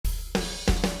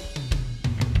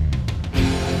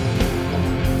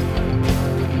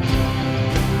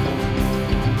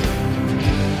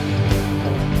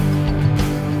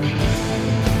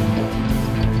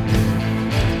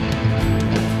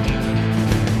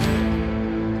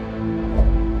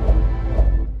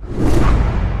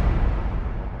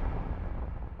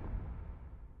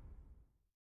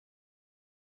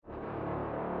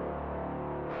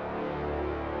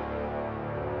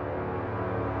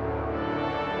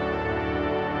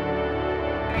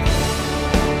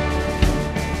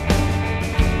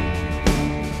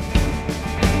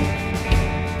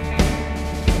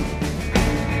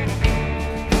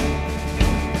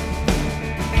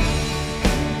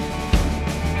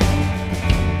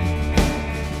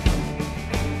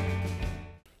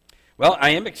Well,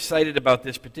 I am excited about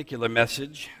this particular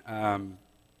message.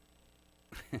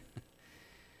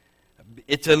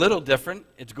 It's a little different.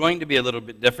 It's going to be a little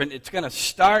bit different. It's going to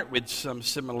start with some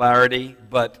similarity,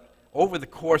 but over the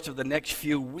course of the next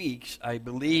few weeks, I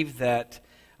believe that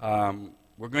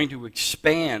we're going to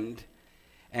expand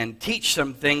and teach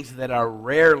some things that are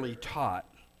rarely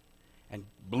taught, and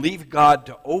believe God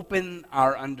to open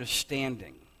our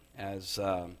understanding,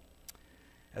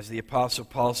 as the Apostle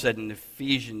Paul said in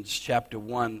Ephesians chapter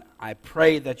 1, I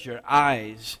pray that your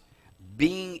eyes,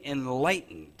 being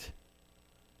enlightened,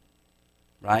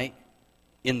 right,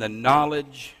 in the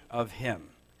knowledge of Him.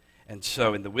 And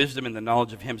so, in the wisdom and the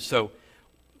knowledge of Him. So,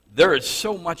 there is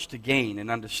so much to gain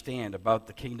and understand about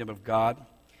the kingdom of God.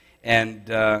 And,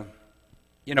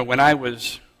 when I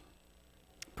was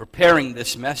preparing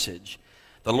this message,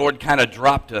 the Lord kind of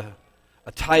dropped a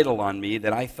title on me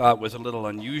that I thought was a little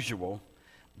unusual.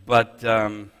 But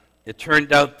it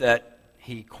turned out that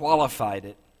He qualified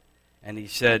it, and He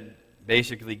said,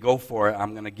 basically, go for it.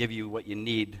 I'm going to give you what you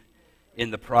need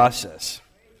in the process.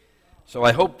 So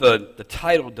I hope the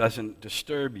title doesn't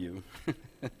disturb you.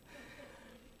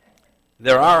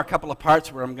 There are a couple of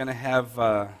parts where I'm going to have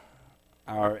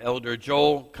our elder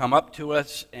Joel come up to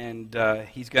us, and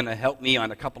he's going to help me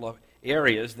on a couple of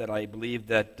areas that I believe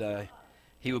that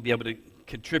he will be able to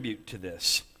contribute to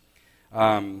this.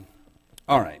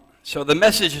 All right, so the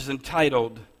message is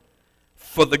entitled,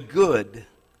 For the Good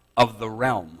of the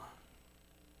Realm.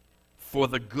 For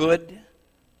the Good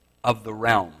of the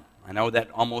Realm. I know that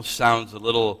almost sounds a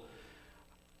little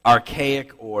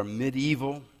archaic or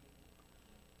medieval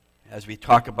as we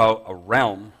talk about a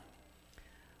realm,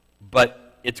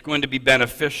 but it's going to be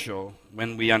beneficial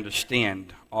when we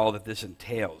understand all that this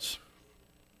entails.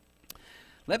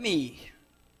 Let me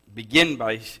begin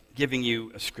by giving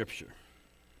you a scripture.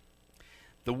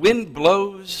 The wind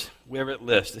blows where it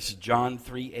lists. This is John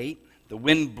 3:8. The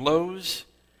wind blows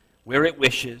where it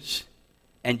wishes,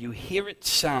 and you hear its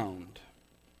sound,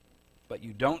 but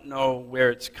you don't know where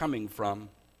it's coming from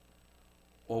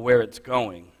or where it's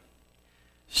going.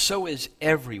 So is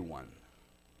everyone.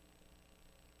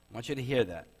 I want you to hear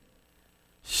that.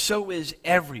 So is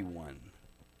everyone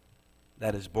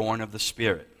that is born of the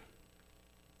Spirit.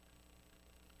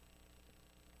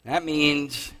 That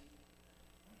means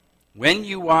when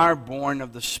you are born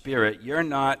of the Spirit, you're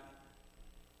not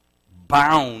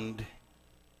bound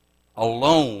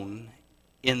alone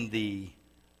in the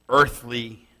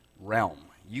earthly realm.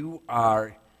 You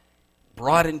are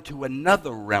brought into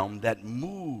another realm that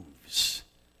moves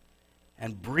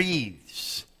and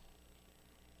breathes.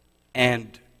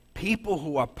 And people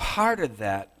who are part of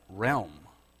that realm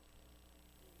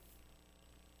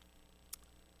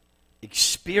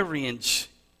experience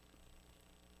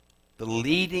the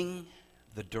leading,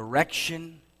 the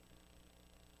direction,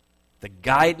 the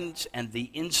guidance, and the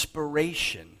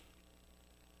inspiration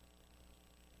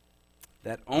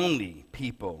that only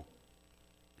people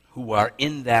who are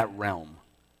in that realm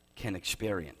can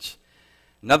experience.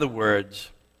 In other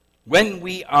words, when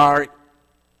we are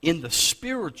in the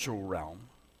spiritual realm,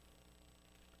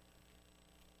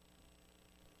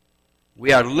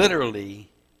 we are literally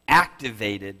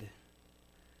activated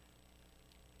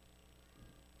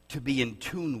to be in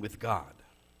tune with God.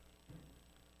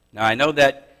 Now, I know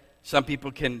that some people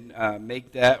can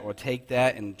make that or take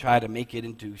that and try to make it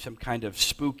into some kind of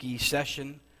spooky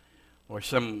session or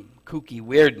some kooky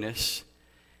weirdness.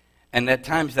 And at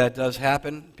times that does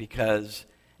happen, because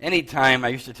anytime, I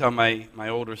used to tell my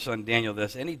older son Daniel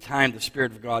this, anytime the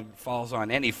Spirit of God falls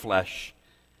on any flesh,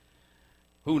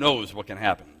 who knows what can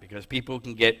happen? Because people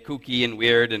can get kooky and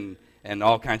weird and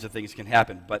all kinds of things can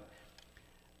happen. But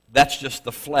that's just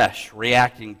the flesh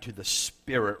reacting to the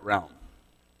spirit realm.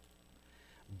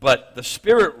 But the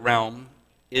spirit realm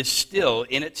is still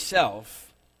in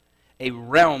itself a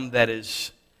realm that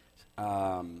is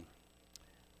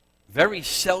very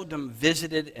seldom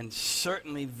visited and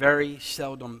certainly very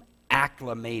seldom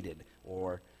acclimated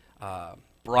or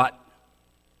brought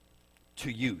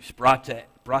to use, brought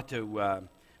to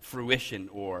fruition,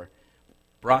 or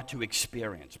brought to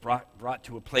experience, brought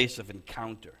to a place of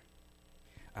encounter.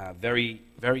 Very,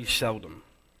 very seldom.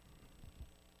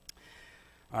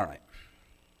 All right.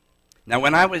 Now,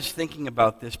 when I was thinking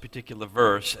about this particular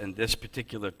verse and this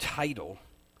particular title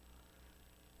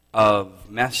of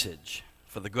message,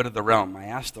 For the Good of the Realm, I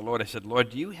asked the Lord, I said, Lord,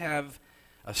 do you have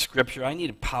a scripture? I need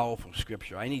a powerful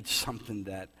scripture. I need something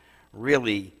that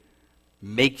really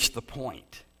makes the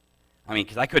point. I mean,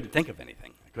 because I couldn't think of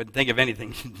anything. I couldn't think of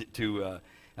anything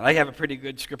and I have a pretty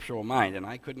good scriptural mind, and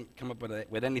I couldn't come up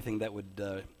with anything that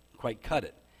would quite cut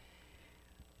it.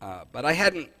 But I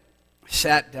hadn't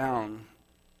sat down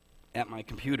at my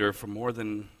computer for more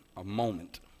than a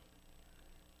moment,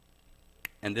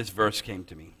 and this verse came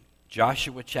to me.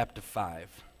 Joshua chapter 5,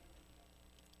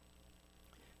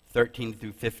 13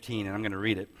 through 15, and I'm going to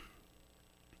read it.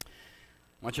 I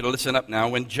want you to listen up now.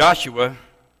 When Joshua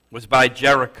was by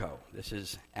Jericho, this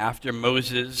is after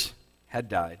Moses had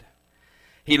died,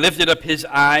 he lifted up his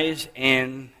eyes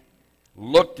and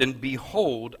looked, and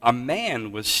behold, a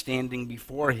man was standing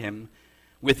before him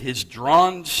with his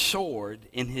drawn sword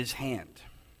in his hand.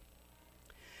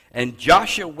 And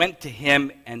Joshua went to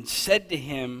him and said to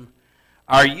him,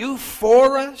 "Are you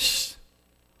for us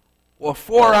or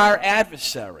for our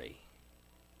adversary?"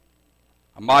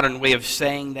 A modern way of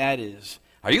saying that is,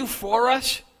 are you for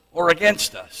us or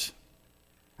against us?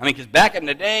 I mean, because back in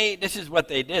the day, this is what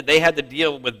they did. They had to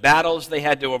deal with battles they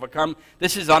had to overcome.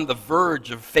 This is on the verge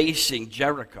of facing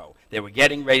Jericho. They were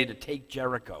getting ready to take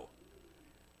Jericho.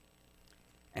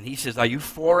 And he says, are you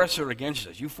for us or against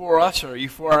us? You for us or are you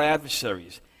for our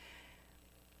adversaries?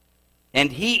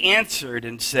 And he answered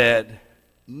and said,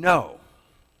 no.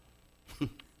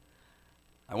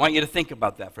 I want you to think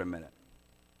about that for a minute.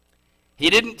 He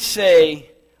didn't say,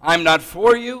 I'm not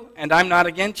for you and I'm not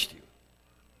against you.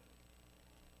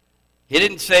 He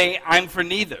didn't say, I'm for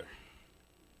neither.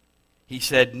 He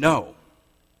said, no.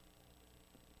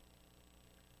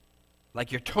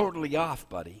 Like you're totally off,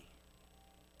 buddy.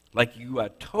 Like you are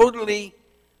totally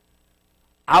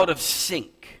out of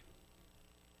sync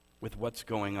with what's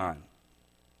going on.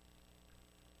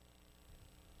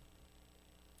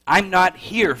 I'm not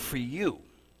here for you.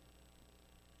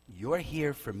 You're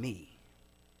here for me.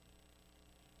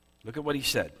 Look at what he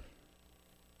said.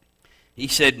 He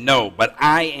said, no, but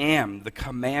I am the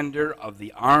commander of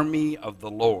the army of the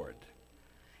Lord.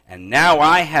 And now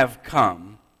I have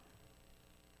come.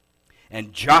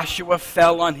 And Joshua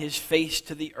fell on his face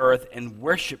to the earth and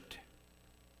worshipped,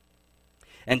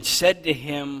 and said to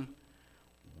him,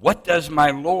 what does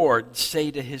my Lord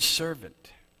say to his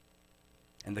servant?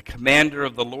 And the commander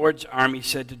of the Lord's army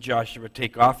said to Joshua,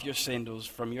 take off your sandals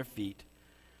from your feet,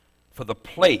 for the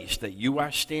place that you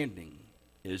are standing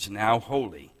is now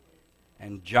holy.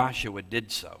 And Joshua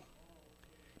did so.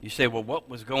 You say, well, what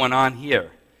was going on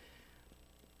here?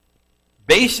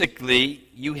 Basically,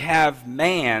 you have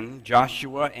man,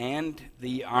 Joshua, and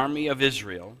the army of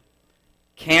Israel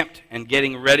camped and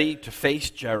getting ready to face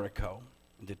Jericho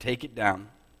and to take it down.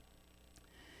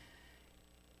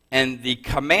 And the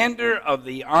commander of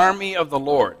the army of the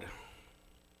Lord,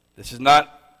 this is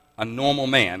not a normal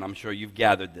man, I'm sure you've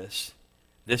gathered this.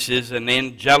 This is an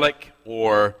angelic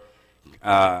or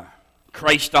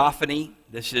Christophany.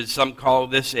 This is, some call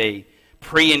this a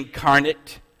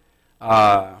pre-incarnate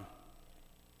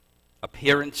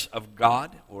appearance of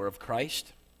God or of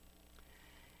Christ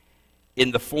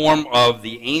in the form of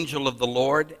the angel of the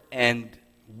Lord. And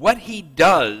what he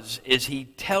does is he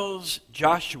tells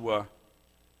Joshua,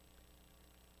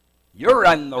 you're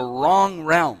in the wrong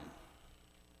realm.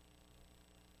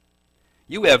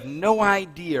 You have no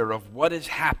idea of what is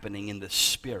happening in the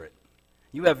Spirit.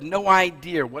 You have no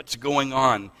idea what's going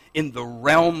on in the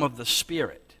realm of the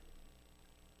Spirit.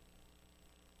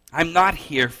 I'm not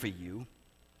here for you.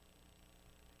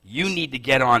 You need to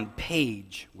get on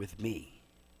page with me.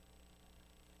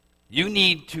 You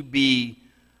need to be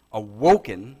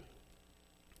awoken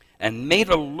and made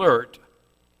alert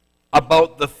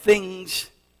about the things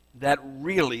that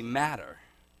really matter.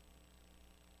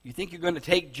 You think you're going to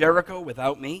take Jericho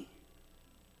without me?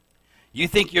 You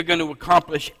think you're going to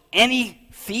accomplish any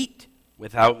feat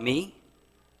without me?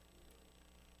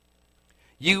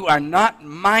 You are not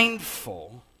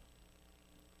mindful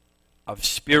of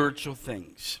spiritual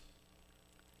things.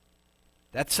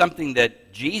 That's something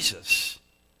that Jesus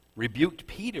rebuked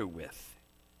Peter with.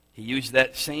 He used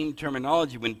that same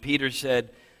terminology when Peter said,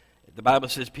 the Bible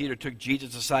says Peter took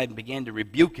Jesus aside and began to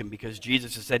rebuke him because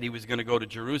Jesus had said he was going to go to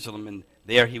Jerusalem and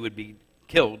there he would be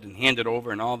killed and handed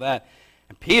over and all that.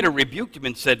 And Peter rebuked him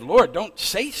and said, Lord, don't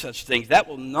say such things. That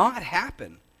will not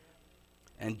happen.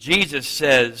 And Jesus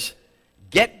says,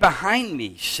 get behind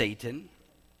me, Satan,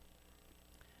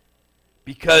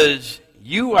 because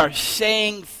you are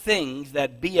saying things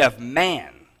that be of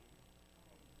man.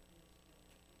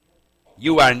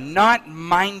 You are not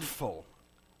mindful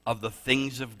of the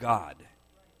things of God.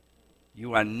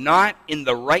 You are not in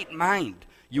the right mind.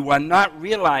 You are not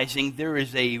realizing there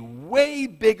is a way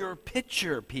bigger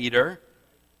picture, Peter,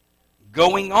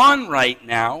 going on right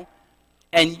now,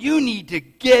 and you need to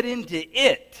get into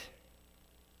it.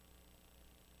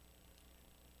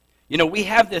 You know, we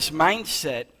have this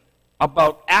mindset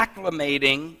about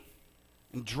acclimating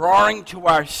and drawing to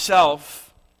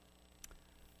ourselves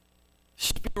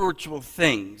spiritual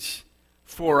things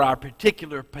for our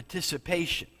particular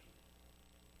participation.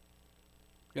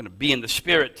 We're going to be in the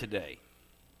Spirit today.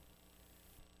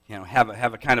 Have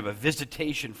a kind of a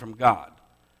visitation from God.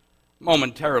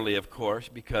 Momentarily, of course,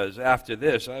 because after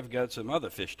this, I've got some other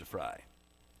fish to fry.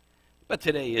 But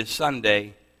today is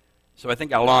Sunday, so I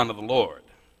think I'll honor the Lord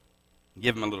and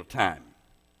give him a little time.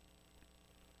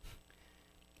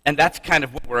 And that's kind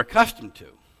of what we're accustomed to.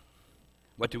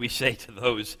 What do we say to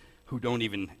those who don't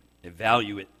even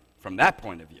value it from that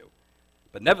point of view?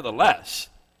 But nevertheless,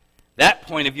 that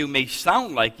point of view may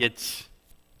sound like it's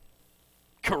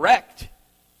correct.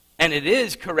 And it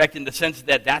is correct in the sense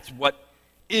that that's what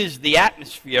is the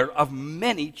atmosphere of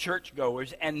many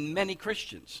churchgoers and many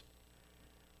Christians.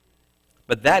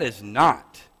 But that is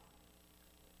not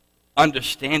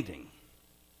understanding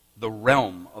the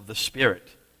realm of the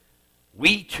Spirit.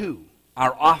 We too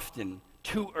are often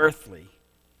too earthly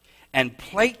and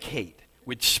placate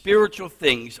with spiritual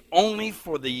things only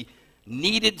for the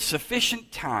needed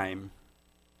sufficient time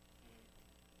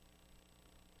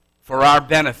for our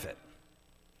benefit.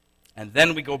 And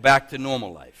then we go back to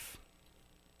normal life.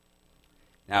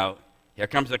 Now, here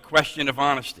comes a question of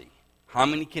honesty. How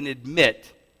many can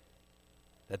admit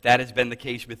that that has been the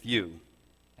case with you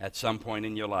at some point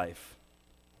in your life?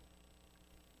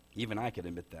 Even I can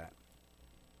admit that.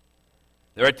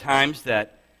 There are times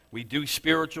that we do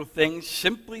spiritual things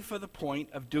simply for the point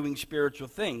of doing spiritual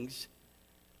things.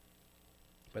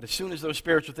 But as soon as those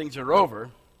spiritual things are over,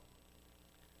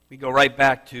 we go right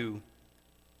back to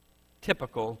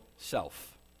typical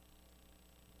self.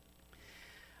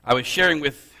 I was sharing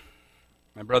with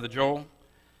my brother Joel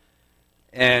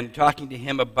and talking to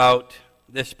him about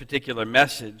this particular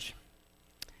message.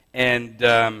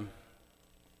 And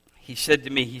he said to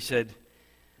me,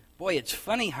 boy, it's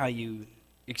funny how you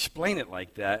explain it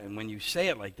like that, and when you say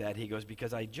it like that, he goes,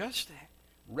 because I just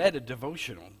read a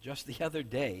devotional just the other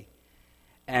day,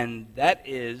 and that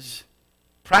is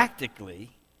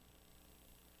practically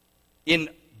in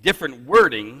different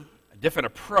wording, a different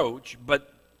approach,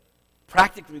 but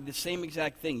practically the same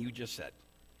exact thing you just said.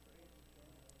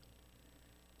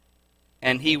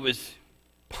 And he was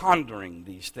pondering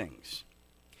these things.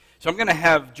 So I'm going to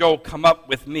have Joel come up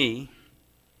with me,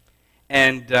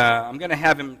 and I'm going to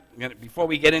have him, before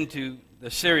we get into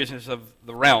the seriousness of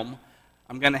the realm,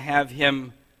 I'm going to have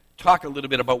him talk a little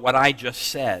bit about what I just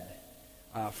said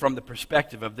from the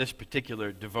perspective of this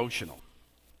particular devotional.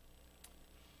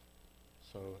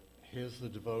 So here's the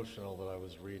devotional that I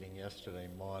was reading yesterday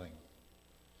morning.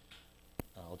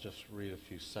 I'll just read a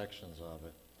few sections of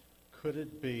it. Could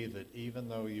it be that even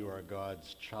though you are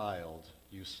God's child,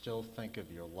 you still think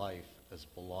of your life as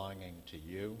belonging to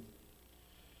you?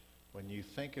 When you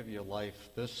think of your life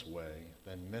this way,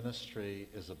 then ministry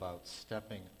is about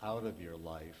stepping out of your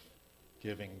life,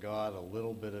 giving God a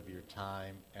little bit of your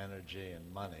time, energy,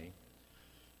 and money,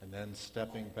 and then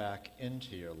stepping back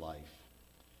into your life.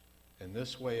 In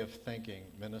this way of thinking,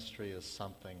 ministry is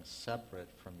something separate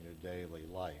from your daily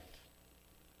life.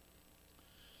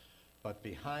 But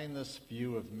behind this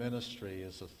view of ministry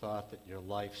is the thought that your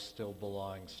life still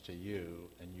belongs to you,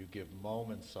 and you give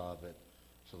moments of it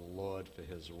to the Lord for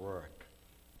his work.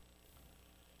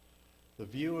 The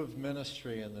view of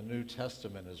ministry in the New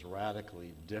Testament is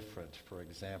radically different. For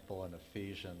example, in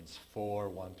Ephesians 4,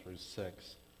 1 through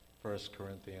 6, 1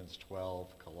 Corinthians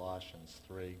 12, Colossians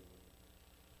 3.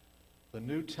 The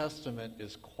New Testament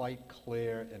is quite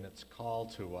clear in its call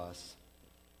to us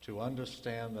to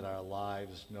understand that our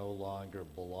lives no longer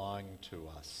belong to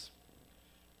us.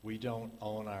 We don't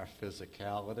own our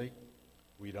physicality.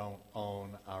 We don't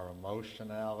own our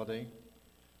emotionality.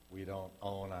 We don't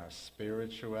own our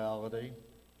spirituality.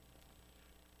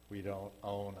 We don't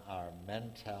own our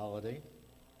mentality.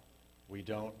 We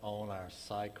don't own our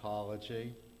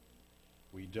psychology.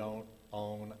 We don't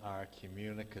own our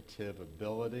communicative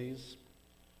abilities.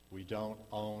 We don't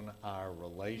own our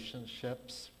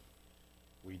relationships.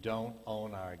 We don't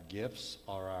own our gifts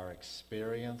or our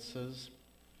experiences.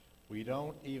 We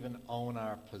don't even own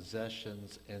our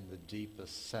possessions in the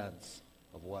deepest sense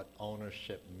of what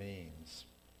ownership means.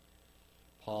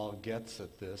 Paul gets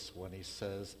at this when he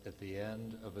says at the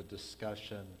end of a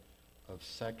discussion of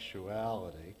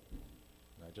sexuality,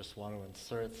 and I just want to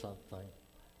insert something.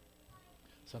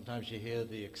 Sometimes you hear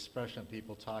the expression,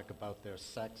 people talk about their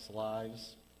sex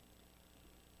lives.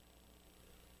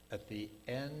 At the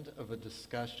end of a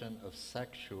discussion of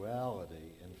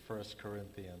sexuality in 1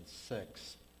 Corinthians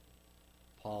 6,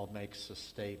 Paul makes a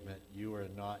statement, you are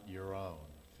not your own,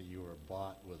 for you are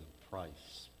bought with a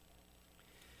price.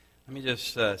 Let me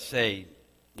just say,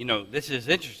 this is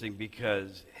interesting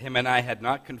because him and I had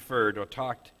not conferred or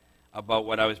talked about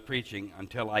what I was preaching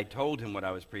until I told him what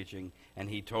I was preaching, and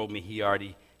he told me he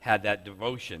already had that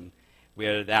devotion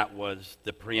where that was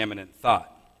the preeminent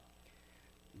thought.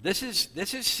 This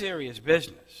is serious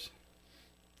business.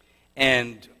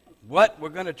 And what we're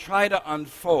going to try to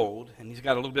unfold, and he's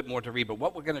got a little bit more to read, but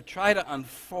what we're going to try to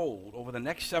unfold over the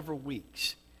next several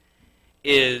weeks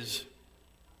is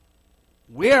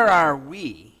where are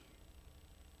we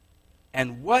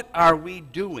and what are we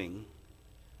doing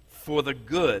for the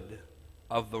good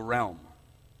of the realm?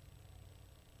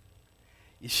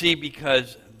 You see,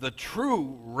 because the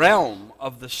true realm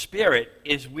of the Spirit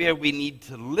is where we need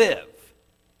to live,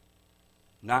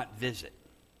 not visit.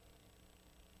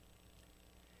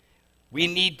 We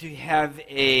need to have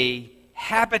a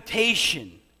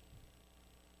habitation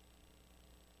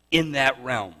in that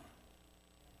realm,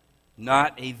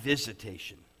 not a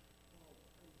visitation.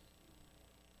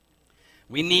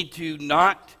 We need to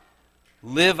not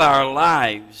live our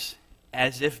lives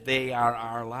as if they are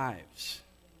our lives.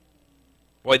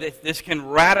 Boy, this can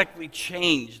radically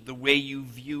change the way you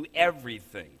view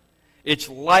everything. It's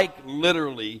like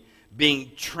literally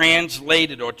being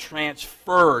translated or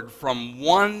transferred from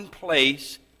one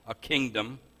place, a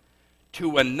kingdom,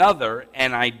 to another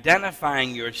and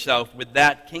identifying yourself with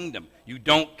that kingdom. You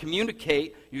don't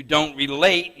communicate, you don't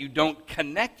relate, you don't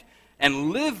connect and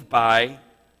live by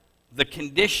the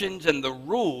conditions and the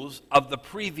rules of the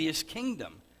previous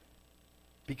kingdom.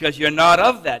 Because you're not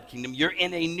of that kingdom, you're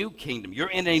in a new kingdom, you're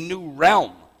in a new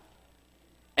realm.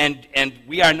 And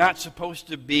we are not supposed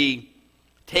to be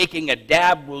taking a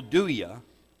dab will do ya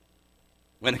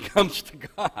when it comes to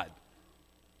God.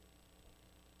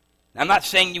 Now, I'm not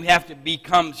saying you have to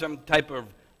become some type of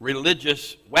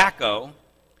religious wacko,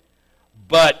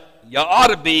 but you ought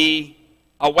to be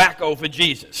a wacko for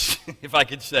Jesus, if I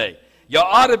could say. You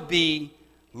ought to be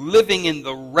living in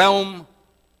the realm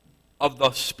of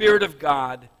the Spirit of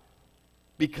God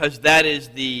because that is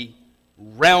the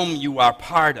realm you are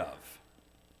part of.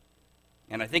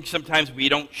 And I think sometimes we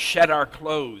don't shed our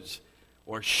clothes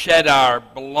or shed our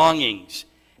belongings,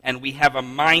 and we have a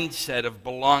mindset of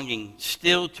belonging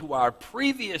still to our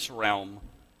previous realm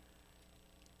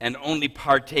and only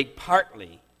partake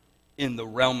partly in the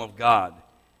realm of God.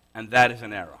 And that is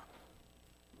an error.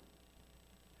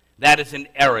 That is an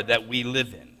error that we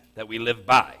live in, that we live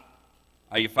by.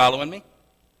 Are you following me?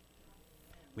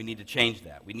 We need to change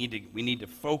that. We need to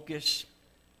focus,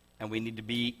 and we need to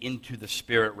be into the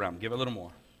spirit realm. Give a little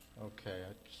more. Okay,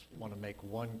 I just want to make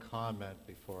one comment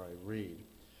before I read.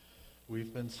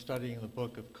 We've been studying the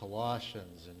book of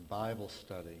Colossians in Bible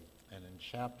study, and in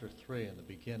chapter 3, in the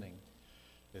beginning,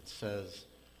 it says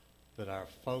that our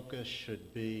focus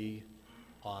should be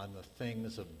on the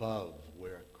things above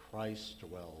where Christ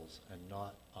dwells and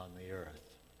not on the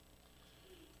earth.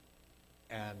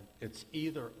 And it's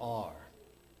either or.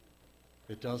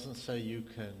 It doesn't say you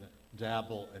can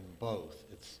dabble in both.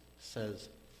 It says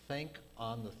think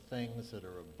on the things that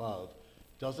are above.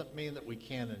 Doesn't mean that we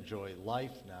can't enjoy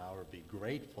life now or be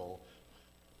grateful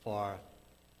for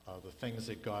the things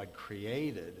that God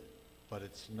created, but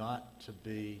it's not to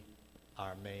be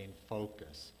our main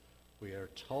focus. We are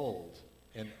told,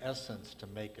 in essence, to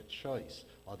make a choice,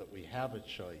 or that we have a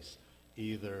choice,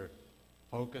 either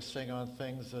focusing on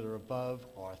things that are above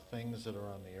or things that are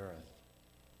on the earth.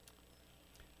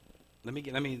 Let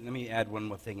me add one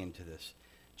more thing into this.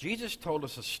 Jesus told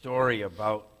us a story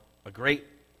about a great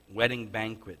wedding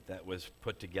banquet that was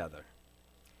put together.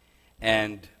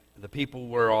 And the people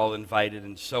were all invited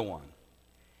and so on.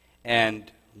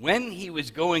 And when he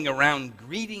was going around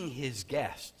greeting his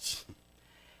guests,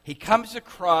 he comes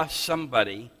across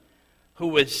somebody who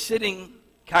was sitting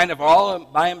kind of all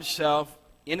by himself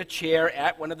in a chair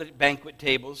at one of the banquet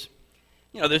tables.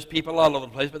 You know, there's people all over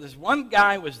the place, but this one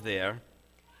guy was there,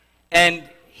 and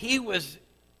he was,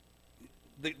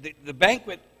 the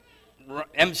banquet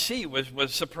MC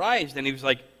was surprised, and he was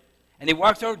like, and he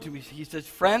walks over to me, he says,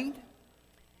 "Friend,"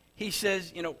 he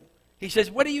says,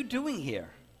 "what are you doing here?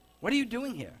 What are you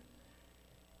doing here?"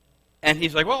 And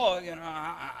he's like, "Well,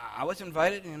 I was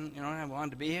invited, and I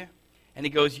wanted to be here." And he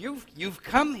goes, "You've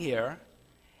come here,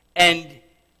 and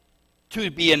to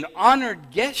be an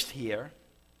honored guest here,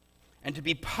 and to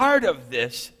be part of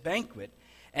this banquet,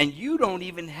 and you don't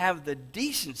even have the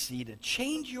decency to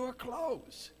change your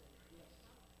clothes."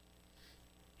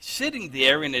 Sitting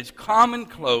there in his common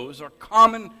clothes or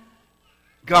common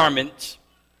garments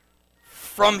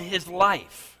from his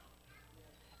life,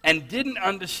 and didn't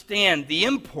understand the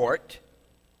import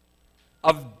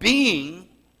of being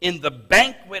in the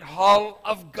banquet hall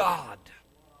of God,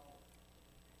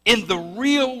 in the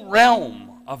real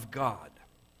realm of God.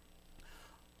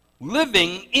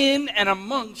 living in and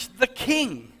amongst the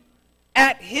king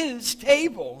at his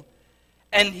table.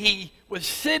 And he was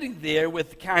sitting there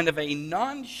with kind of a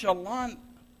nonchalant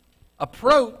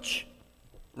approach,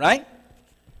 right?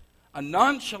 A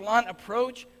nonchalant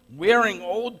approach, wearing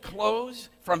old clothes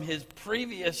from his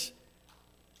previous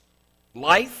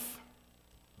life,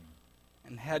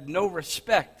 and had no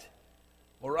respect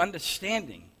or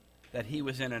understanding that he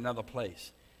was in another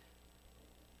place.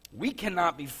 We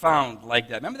cannot be found like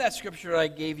that. Remember that scripture I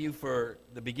gave you for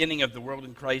the beginning of the world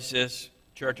in crisis,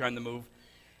 church on the move?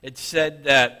 It said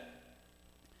that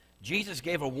Jesus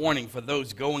gave a warning for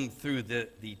those going through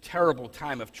the terrible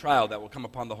time of trial that will come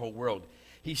upon the whole world.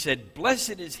 He said,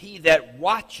 "Blessed is he that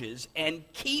watches and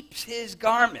keeps his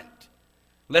garment,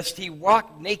 lest he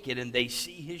walk naked and they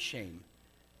see his shame,"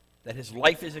 that his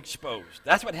life is exposed.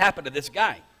 That's what happened to this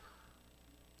guy.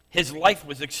 His life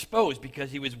was exposed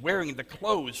because he was wearing the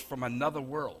clothes from another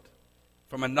world,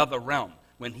 from another realm,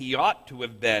 when he ought to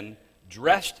have been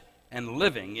dressed and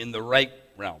living in the right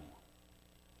realm.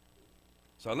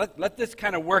 So let this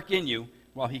kind of work in you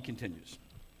while he continues.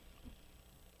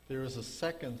 There is a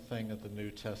second thing that the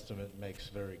New Testament makes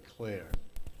very clear.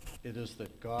 It is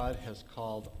that God has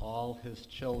called all his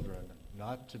children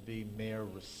not to be mere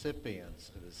recipients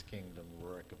of his kingdom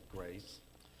work of grace,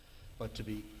 but to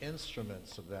be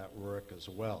instruments of that work as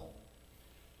well.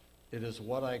 It is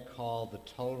what I call the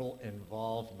total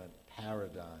involvement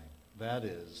paradigm. That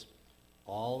is,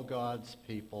 all God's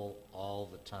people all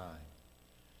the time.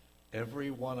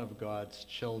 Every one of God's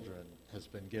children has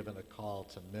been given a call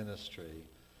to ministry,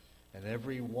 and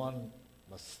every one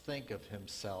must think of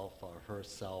himself or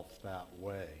herself that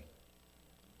way.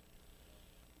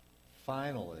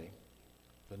 Finally,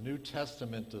 the New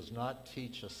Testament does not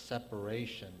teach a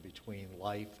separation between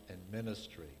life and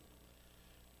ministry.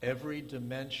 Every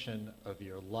dimension of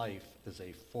your life is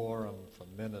a forum for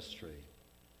ministry.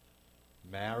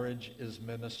 Marriage is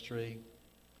ministry.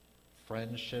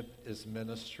 Friendship is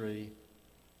ministry.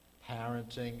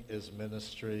 Parenting is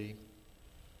ministry.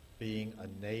 Being a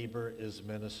neighbor is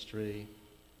ministry.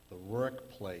 The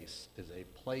workplace is a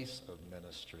place of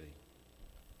ministry.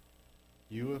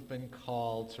 You have been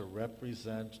called to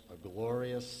represent a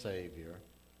glorious Savior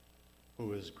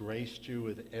who has graced you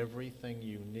with everything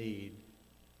you need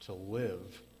to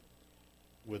live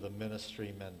with a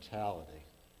ministry mentality.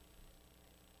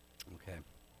 Okay.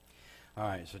 All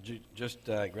right, so just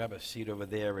grab a seat over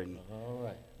there and All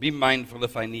right. be mindful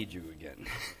if I need you again.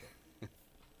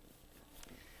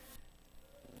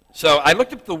 So I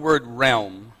looked up the word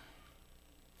realm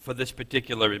for this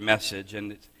particular message,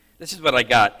 and this is what I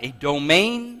got: a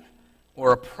domain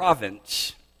or a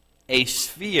province, a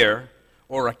sphere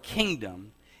or a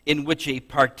kingdom in which a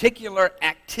particular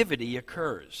activity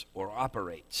occurs or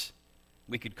operates.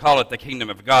 We could call it the kingdom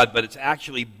of God, but it's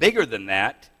actually bigger than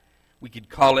that. We could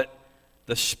call it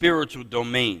the spiritual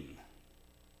domain,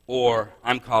 or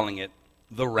I'm calling it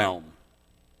the realm.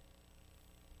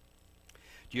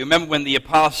 Do you remember when the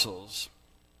apostles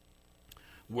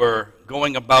were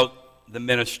going about the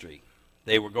ministry?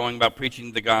 They were going about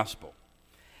preaching the gospel.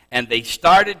 And they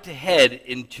started to head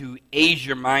into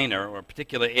Asia Minor, or a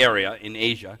particular area in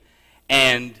Asia,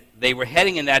 and they were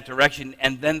heading in that direction,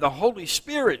 and then the Holy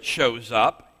Spirit shows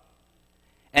up,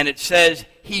 and it says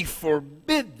he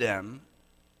forbid them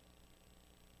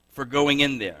for going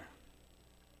in there.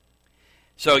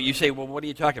 So you say, well, what are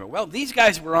you talking about? Well, these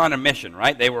guys were on a mission,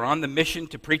 right? They were on the mission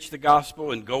to preach the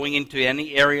gospel and going into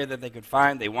any area that they could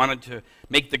find. They wanted to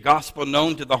make the gospel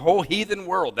known to the whole heathen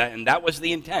world, and that was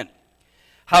the intent.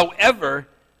 However,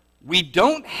 we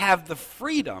don't have the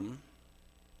freedom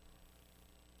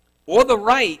or the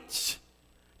rights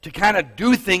to kind of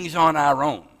do things on our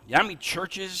own. You know how many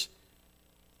churches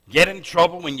get in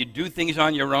trouble when you do things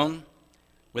on your own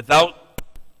without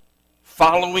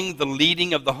following the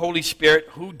leading of the Holy Spirit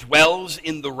who dwells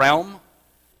in the realm?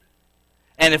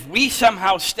 And if we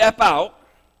somehow step out,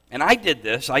 and I did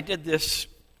this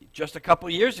just a couple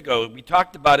years ago. We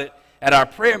talked about it at our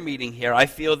prayer meeting here. I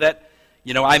feel that,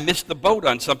 I missed the boat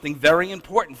on something very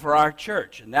important for our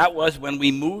church, and that was when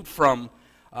we moved from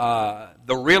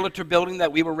the realtor building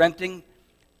that we were renting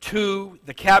to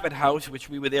the Cabot House, which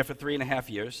we were there for 3.5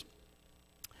 years.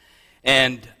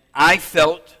 And I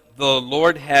felt the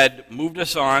Lord had moved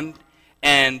us on,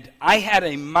 and I had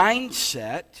a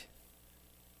mindset,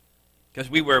 because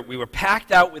we were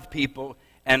packed out with people,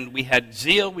 and we had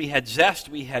zeal, we had zest,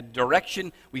 we had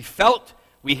direction, we felt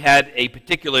we had a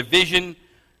particular vision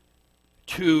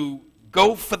to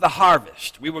go for the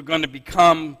harvest. We were going to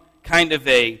become kind of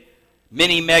a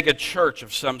mini mega church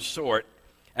of some sort,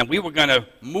 and we were going to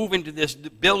move into this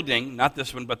building, not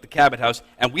this one, but the Cabot House,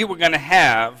 and we were going to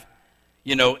have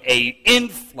a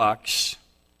influx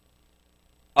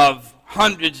of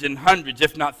hundreds and hundreds,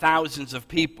 if not thousands of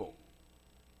people.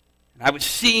 And I was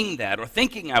seeing that, or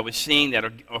thinking I was seeing that,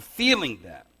 or feeling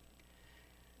that.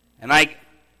 And I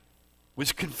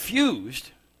was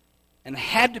confused and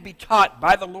had to be taught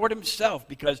by the Lord himself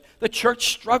because the church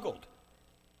struggled.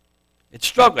 It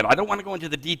struggled. I don't want to go into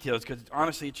the details because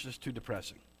honestly it's just too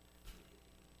depressing.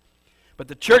 But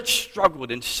the church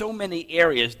struggled in so many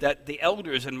areas that the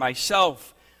elders and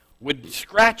myself would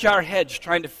scratch our heads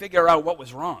trying to figure out what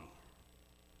was wrong.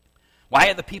 Why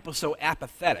are the people so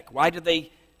apathetic? Why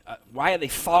are they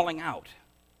falling out?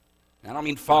 And I don't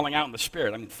mean falling out in the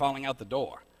spirit. I mean falling out the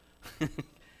door.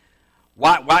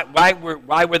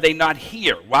 Why were they not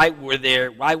here? Why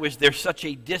was there such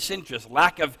a disinterest?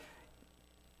 Lack of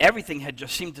everything had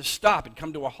just seemed to stop and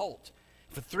come to a halt.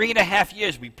 For 3.5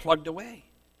 years we plugged away.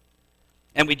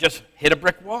 And we just hit a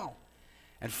brick wall.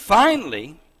 And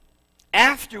finally,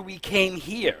 after we came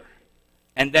here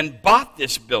and then bought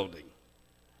this building,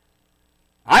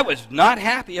 I was not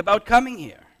happy about coming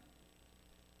here.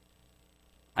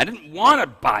 I didn't want to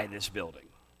buy this building.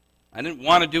 I didn't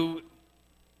want to do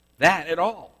that at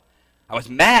all. I was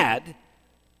mad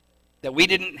that we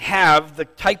didn't have the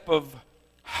type of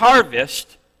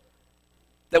harvest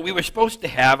that we were supposed to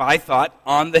have, I thought,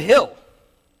 on the hill.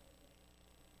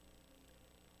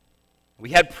 We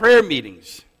had prayer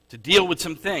meetings to deal with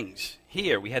some things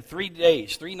here. We had 3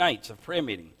 days, 3 nights of prayer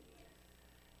meeting.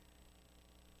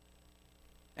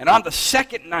 And on the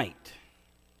second night,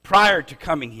 prior to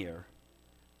coming here,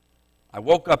 I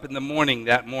woke up in the morning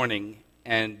that morning,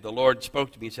 and the Lord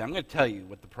spoke to me and said, I'm going to tell you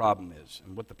what the problem is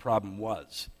and what the problem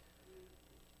was.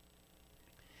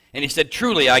 And he said,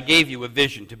 truly, I gave you a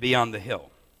vision to be on the hill.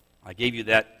 I gave you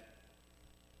that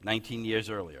 19 years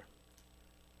earlier.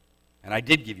 And I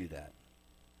did give you that.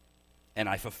 And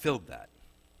I fulfilled that.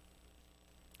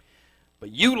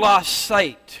 But you lost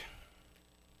sight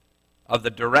of the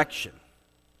direction.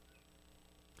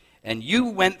 And you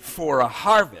went for a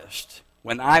harvest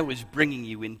when I was bringing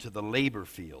you into the labor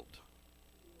field.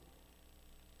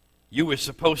 You were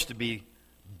supposed to be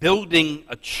building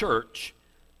a church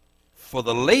for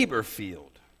the labor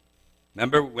field.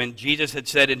 Remember when Jesus had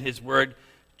said in his word,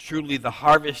 truly the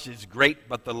harvest is great,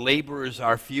 but the laborers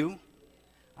are few?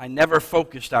 I never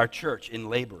focused our church in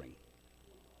laboring.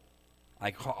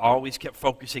 I always kept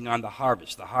focusing on the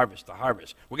harvest, the harvest, the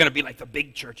harvest. We're going to be like the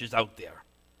big churches out there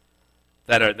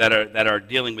that are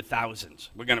dealing with thousands.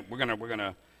 We're going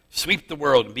to sweep the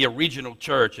world and be a regional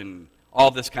church and all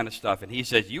this kind of stuff. And he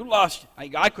says, you lost,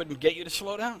 I couldn't get you to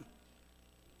slow down.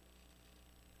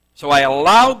 So I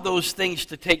allowed those things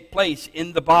to take place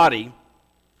in the body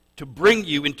to bring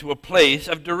you into a place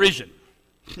of derision,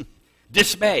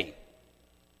 dismay,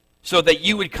 so that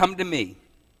you would come to me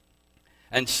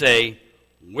and say,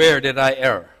 where did I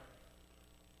err?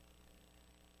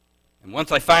 And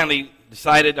once I finally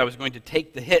decided I was going to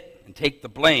take the hit and take the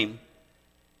blame,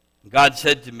 God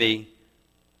said to me,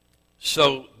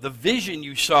 so the vision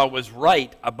you saw was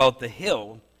right about the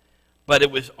hill, but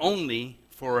it was only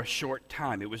for a short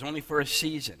time. It was only for a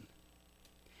season.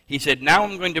 He said, now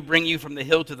I'm going to bring you from the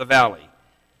hill to the valley,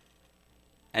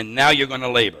 and now you're going to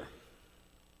labor.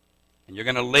 And you're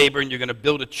going to labor, and you're going to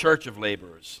build a church of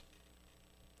laborers.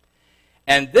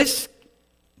 And this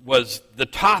was the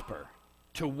topper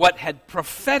to what had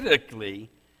prophetically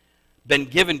been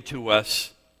given to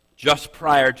us just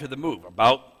prior to the move.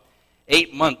 About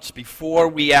 8 months before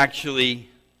we actually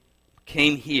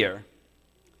came here,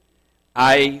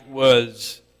 I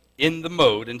was in the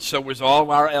mode, and so was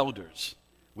all our elders.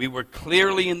 We were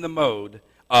clearly in the mode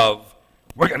of,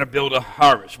 we're going to build a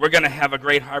harvest. We're going to have a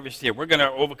great harvest here. We're going to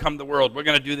overcome the world. We're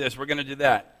going to do this. We're going to do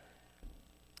that.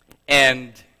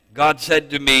 And God said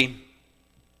to me,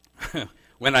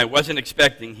 when I wasn't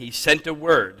expecting, he sent a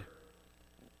word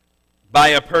by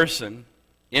a person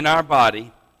in our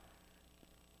body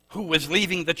who was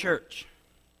leaving the church.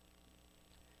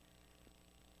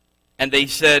 And they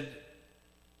said,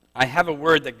 I have a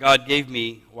word that God gave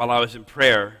me while I was in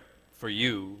prayer for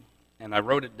you, and I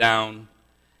wrote it down,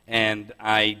 and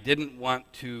I didn't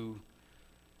want to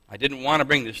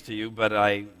bring this to you, but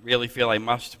I really feel I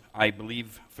must. I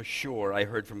believe for sure I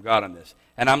heard from God on this.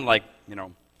 And I'm like,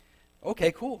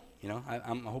 okay, cool.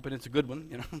 I'm hoping it's a good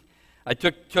one. I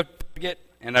took it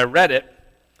and I read it,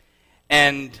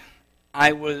 and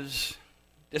I was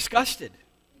disgusted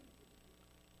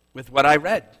with what I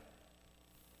read.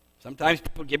 Sometimes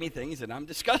people give me things and I'm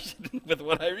disgusted with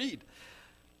what I read.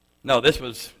 No, this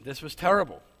was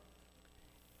terrible.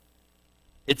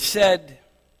 It said,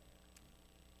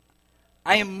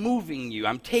 I am moving you.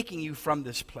 I'm taking you from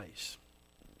this place.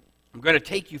 I'm going to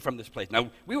take you from this place. Now,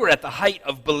 we were at the height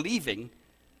of believing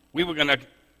we were going to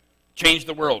change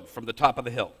the world from the top of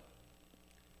the hill.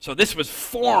 So this was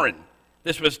foreign.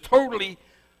 This was totally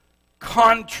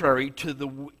contrary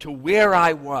to where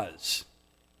I was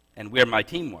and where my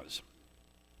team was.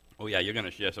 Oh yeah, you're going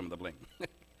to share some of the bling.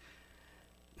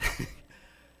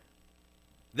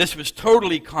 This was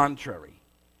totally contrary.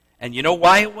 And you know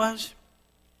why it was?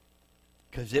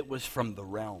 Because it was from the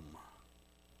realm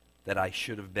that I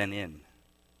should have been in,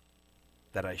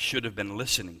 that I should have been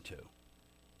listening to.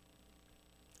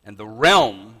 And the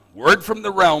realm, word from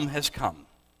the realm has come,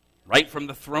 right from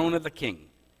the throne of the king.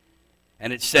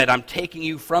 And it said, I'm taking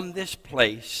you from this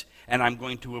place, and I'm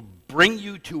going to bring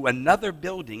you to another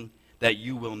building that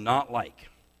you will not like.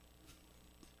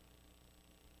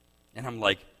 And I'm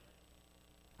like,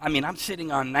 I'm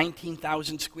sitting on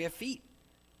 19,000 square feet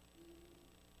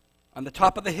on the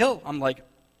top of the hill. I'm like,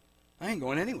 I ain't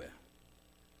going anywhere.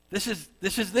 This is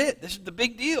it. This is the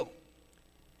big deal.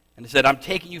 And it said, I'm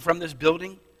taking you from this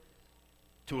building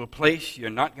to a place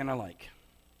you're not going to like,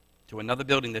 to another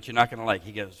building that you're not going to like.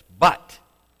 He goes, but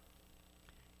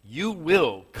you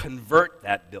will convert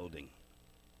that building,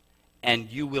 and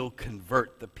you will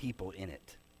convert the people in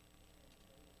it.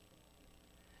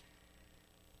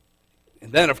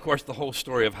 And then, of course, the whole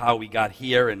story of how we got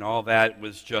here and all that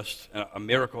was just a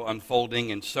miracle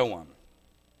unfolding and so on.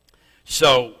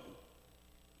 So,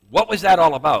 what was that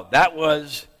all about? That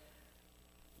was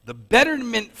the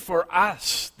betterment for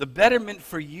us, the betterment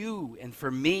for you and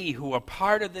for me who are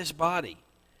part of this body.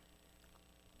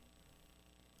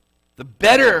 The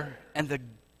better and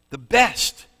the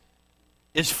best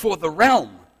is for the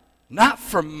realm, not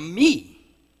for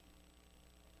me.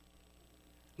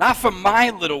 Not for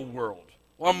my little world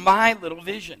or my little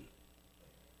vision.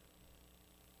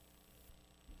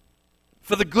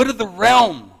 For the good of the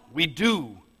realm, we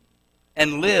do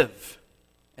and live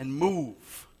and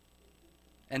move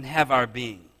and have our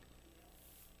being.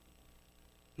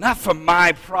 Not for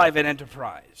my private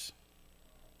enterprise.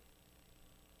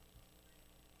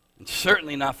 And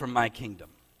certainly not for my kingdom.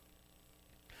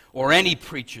 Or any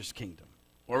preacher's kingdom.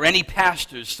 Or any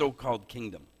pastor's so-called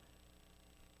kingdom.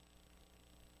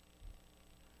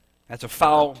 That's a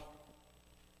foul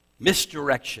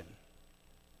misdirection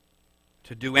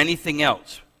to do anything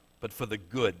else but for the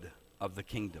good of the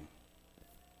kingdom.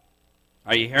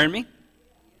 Are you hearing me?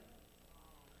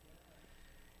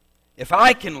 If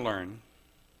I can learn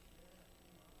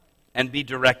and be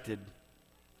directed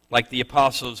like the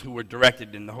apostles who were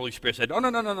directed and the Holy Spirit said,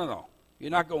 no.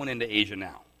 You're not going into Asia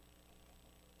now.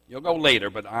 You'll go later,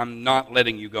 but I'm not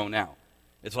letting you go now.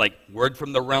 It's like word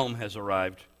from the realm has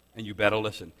arrived. And you better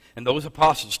listen. And those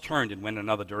apostles turned and went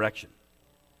another direction.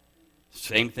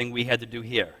 Same thing we had to do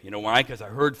here. You know why? Because I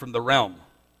heard from the realm.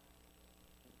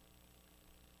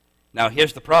 Now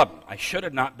here's the problem. I should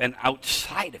have not been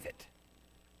outside of it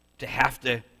to have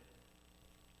to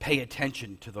pay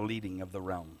attention to the leading of the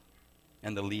realm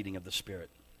and the leading of the Spirit.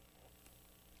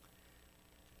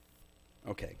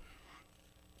 Okay.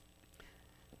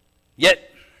 Yet,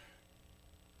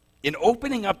 in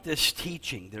opening up this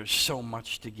teaching, there's so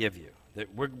much to give you.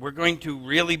 That we're going to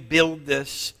really build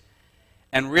this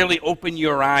and really open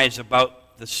your eyes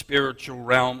about the spiritual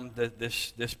realm,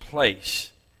 this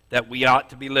place that we ought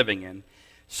to be living in.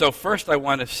 So first I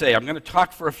want to say, I'm going to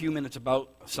talk for a few minutes about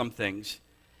some things,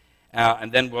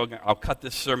 and then I'll cut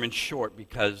this sermon short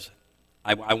because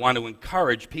I want to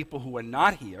encourage people who are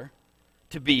not here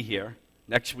to be here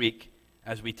next week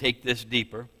as we take this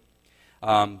deeper.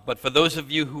 But for those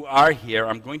of you who are here,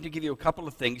 I'm going to give you a couple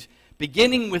of things,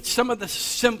 beginning with some of the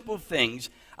simple things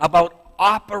about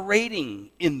operating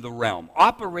in the realm,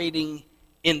 operating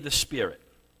in the Spirit.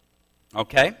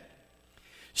 Okay?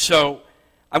 So,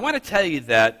 I want to tell you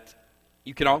that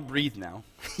you can all breathe now.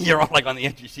 You're all like on the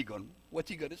edge of your seat going, what's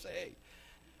he going to say?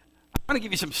 I want to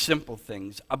give you some simple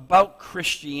things about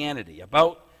Christianity,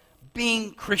 about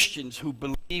being Christians who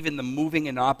believe in the moving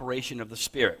and operation of the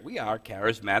Spirit. We are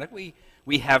charismatic.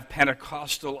 We have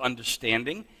Pentecostal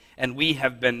understanding, and we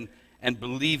have been and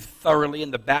believe thoroughly in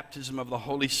the baptism of the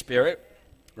Holy Spirit,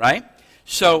 right?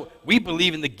 So we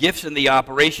believe in the gifts and the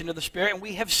operation of the Spirit, and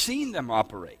we have seen them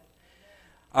operate.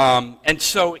 And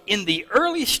so in the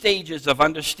early stages of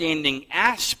understanding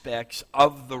aspects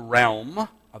of the realm,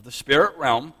 of the Spirit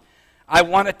realm, I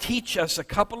want to teach us a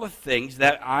couple of things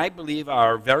that I believe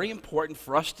are very important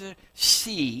for us to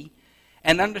see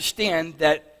and understand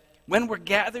that when we're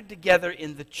gathered together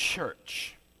in the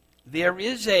church, there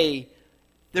is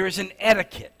an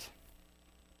etiquette.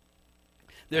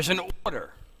 There's an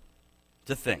order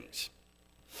to things.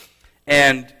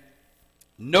 And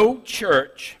no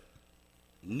church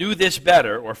knew this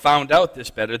better or found out this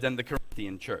better than the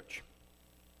Corinthian church.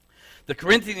 The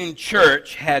Corinthian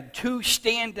church had two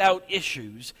standout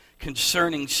issues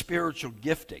concerning spiritual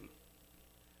gifting.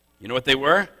 You know what they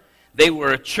were? They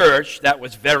were a church that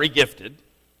was very gifted.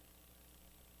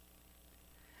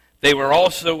 They were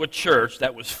also a church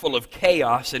that was full of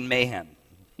chaos and mayhem.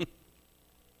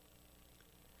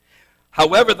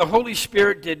 However, the Holy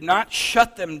Spirit did not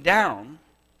shut them down,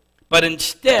 but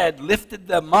instead lifted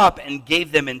them up and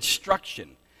gave them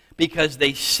instruction because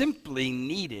they simply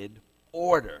needed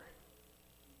order.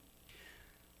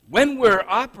 When we're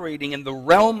operating in the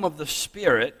realm of the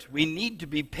Spirit, we need to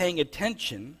be paying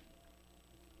attention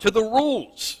to the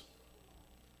rules.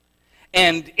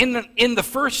 And in the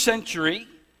first century,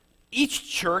 each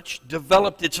church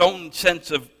developed its own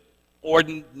sense of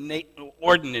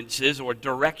ordinances or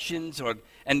directions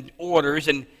and orders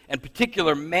and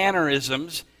particular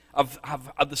mannerisms of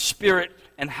the Spirit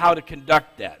and how to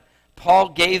conduct that. Paul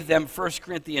gave them 1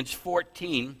 Corinthians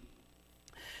 14,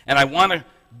 and I want to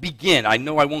begin. I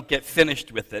know I won't get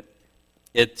finished with it.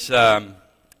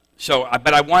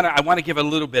 But I want to give a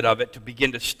little bit of it to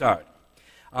begin to start.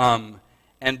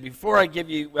 And before I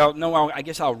give you, I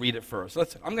guess I'll read it first.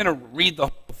 I'm going to read the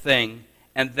whole thing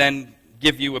and then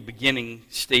give you a beginning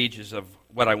stages of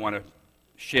what I want to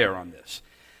share on this.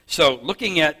 So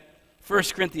looking at 1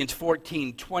 Corinthians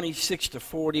 14, 26 to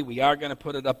 40, we are going to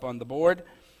put it up on the board.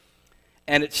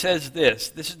 And it says this.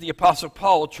 This is the Apostle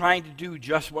Paul trying to do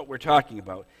just what we're talking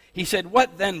about. He said,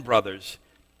 "What then, brothers?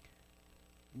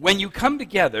 When you come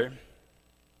together,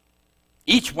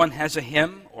 each one has a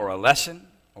hymn or a lesson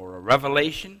or a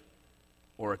revelation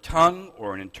or a tongue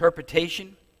or an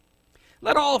interpretation.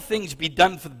 Let all things be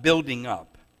done for the building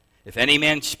up. If any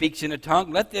man speaks in a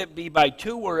tongue, let there be by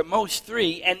two or at most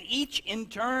three, and each in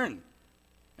turn.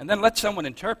 And then let someone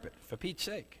interpret, for Pete's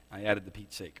sake." I added the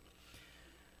Pete's sake.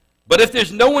 "But if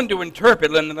there's no one to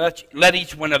interpret, then let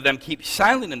each one of them keep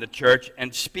silent in the church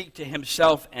and speak to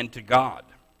himself and to God.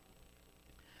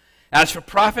 As for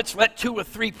prophets, let 2 or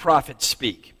 3 prophets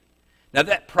speak." Now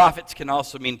that prophets can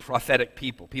also mean prophetic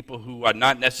people who are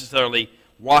not necessarily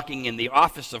walking in the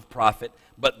office of prophet,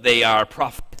 but they are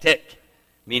prophetic,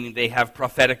 meaning they have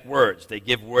prophetic words. They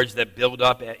give words that build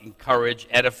up, encourage,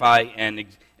 edify,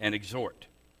 and exhort.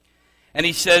 And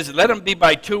he says, let them be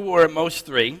by 2 or at most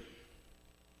 3,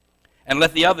 and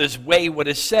let the others weigh what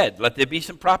is said. Let there be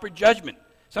some proper judgment.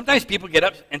 Sometimes people get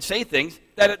up and say things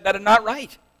that are not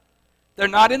right. They're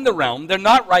not in the realm. They're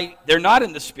not right. They're not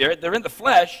in the Spirit. They're in the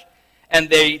flesh. And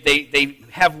they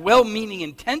have well-meaning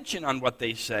intention on what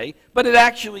they say, but it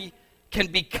actually can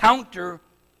be counter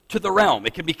to the realm.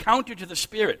 It can be counter to the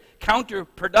Spirit,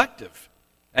 counterproductive,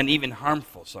 and even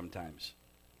harmful sometimes.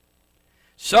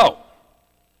 So,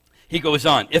 he goes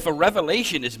on, if a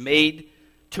revelation is made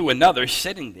to another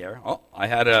sitting there, I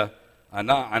had an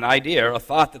idea, a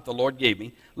thought that the Lord gave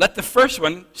me, let the first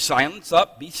one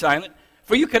be silent,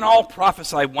 for you can all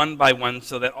prophesy one by one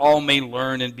so that all may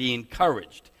learn and be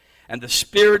encouraged. And the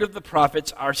spirit of the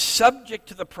prophets are subject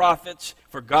to the prophets,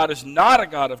 for God is not a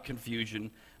God of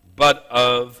confusion, but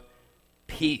of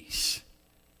peace.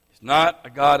 He's not a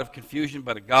God of confusion,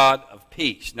 but a God of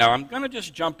peace. Now, I'm going to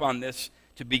just jump on this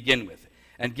to begin with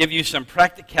and give you some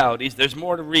practicalities. There's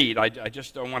more to read. I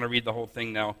just don't want to read the whole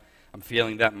thing now. I'm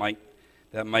feeling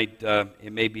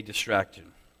it may be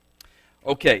distraction.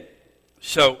 Okay,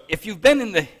 so if you've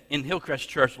been in Hillcrest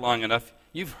Church long enough,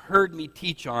 you've heard me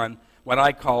teach on what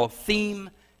I call theme,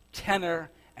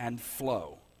 tenor, and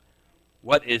flow.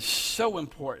 What is so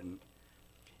important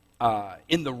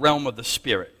in the realm of the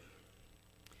Spirit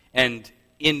and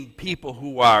in people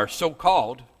who are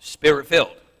so-called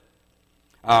Spirit-filled.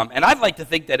 And I'd like to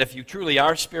think that if you truly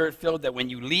are Spirit-filled, that when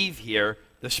you leave here,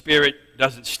 the Spirit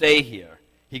doesn't stay here.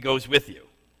 He goes with you.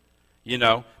 You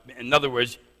know, in other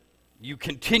words, you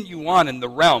continue on in the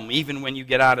realm even when you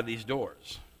get out of these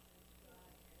doors.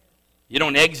 You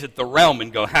don't exit the realm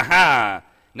and go, ha-ha,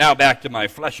 now back to my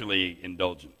fleshly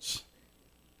indulgence,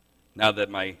 now that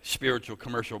my spiritual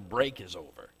commercial break is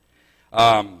over.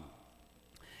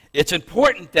 It's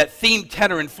important that theme,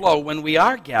 tenor, and flow, when we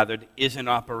are gathered, is in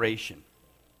operation.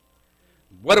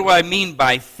 What do I mean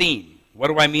by theme? What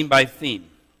do I mean by theme?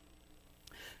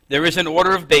 There is an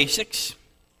order of basics.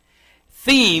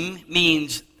 Theme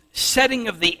means setting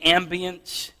of the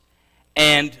ambience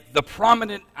and the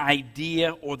prominent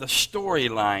idea or the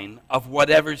storyline of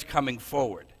whatever's coming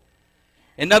forward.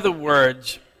 In other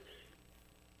words,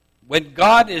 when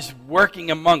God is working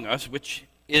among us, which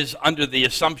is under the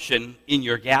assumption in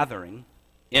your gathering,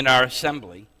 in our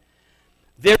assembly,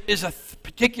 there is a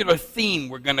particular theme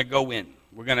we're going to go in.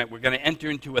 We're going to enter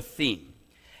into a theme.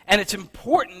 And it's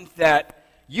important that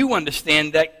you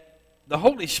understand that the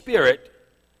Holy Spirit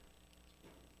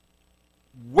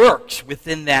works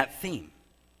within that theme.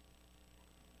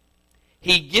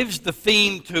 He gives the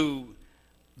theme to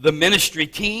the ministry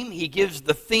team. He gives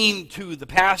the theme to the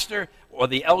pastor or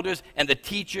the elders and the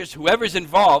teachers, whoever's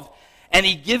involved, and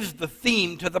he gives the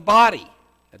theme to the body.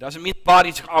 That doesn't mean the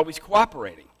body's always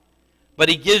cooperating, but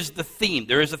he gives the theme.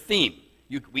 There is a theme.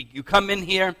 You come in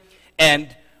here,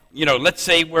 and let's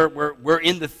say we're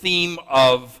in the theme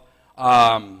of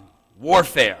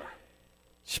warfare.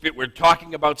 We're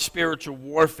talking about spiritual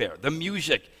warfare. The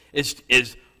music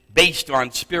is based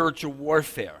on spiritual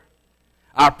warfare.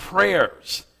 Our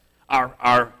prayers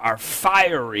are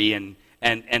fiery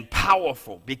and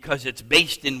powerful because it's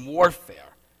based in warfare.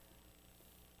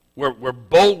 We're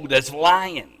bold as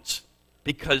lions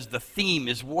because the theme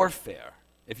is warfare,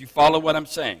 if you follow what I'm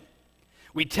saying.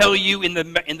 We tell you in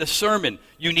the sermon,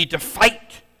 you need to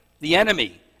fight the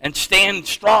enemy and stand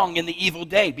strong in the evil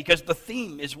day because the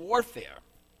theme is warfare.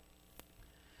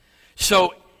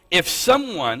 So if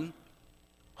someone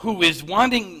who is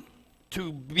wanting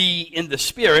to be in the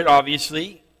Spirit,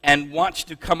 obviously, and wants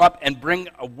to come up and bring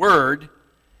a word,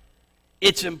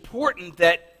 it's important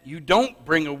that you don't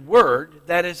bring a word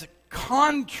that is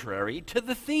contrary to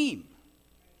the theme.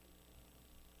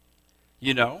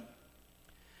 You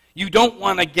don't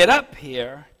want to get up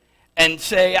here and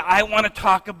say, I want to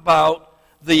talk about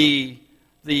the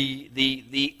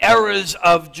errors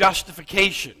of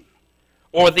justification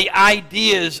or the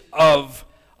ideas of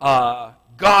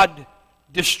God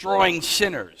destroying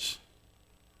sinners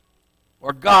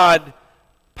or God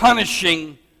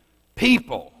punishing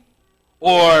people,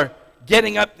 or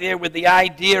getting up there with the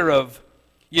idea of,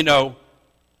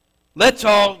 let's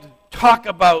all talk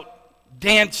about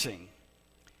dancing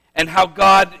and how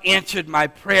God answered my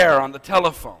prayer on the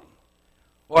telephone,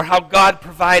 or how God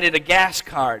provided a gas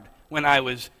card when I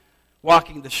was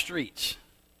walking the streets,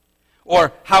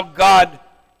 or how God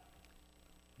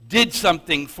did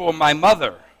something for my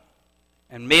mother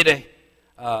and made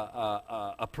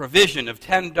a provision of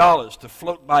 $10 to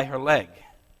float by her leg.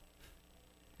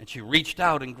 And she reached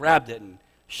out and grabbed it and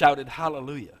shouted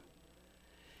hallelujah.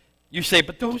 You say,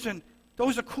 but those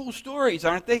are cool stories,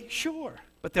 aren't they? Sure,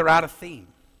 but they're out of theme.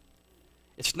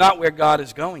 It's not where God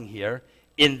is going here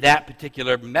in that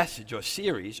particular message or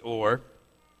series, or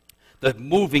the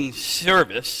moving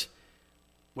service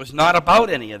was not about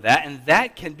any of that, and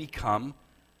that can become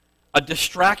a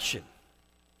distraction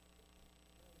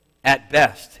at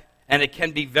best, and it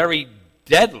can be very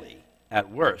deadly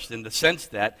at worst, in the sense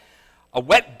that a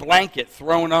wet blanket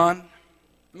thrown on.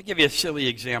 Let me give you a silly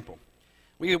example.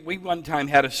 We one time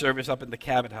had a service up in the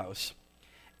Cabot House,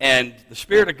 and the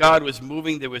Spirit of God was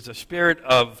moving. There was a spirit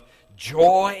of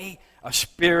joy, a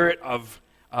spirit of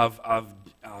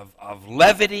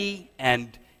levity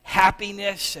and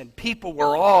happiness, and people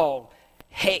were all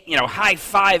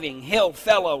high-fiving, hail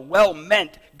fellow, well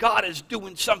meant. God is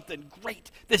doing something great.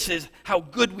 This is how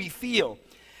good we feel.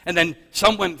 And then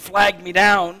someone flagged me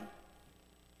down.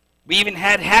 We even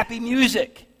had happy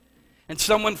music. And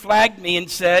someone flagged me and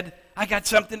said, I got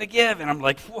something to give. And I'm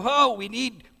like, whoa, we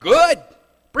need good.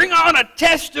 Bring on a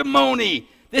testimony.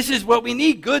 This is what we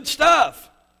need, good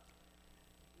stuff.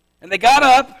 And they got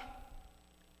up,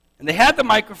 and they had the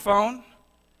microphone,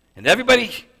 and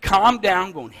everybody calmed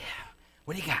down, going,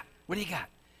 what do you got? What do you got?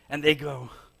 And they go,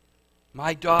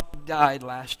 my dog died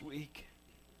last week,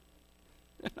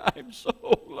 and I'm so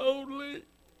lonely.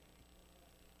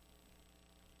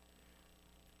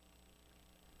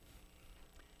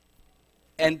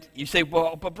 And you say,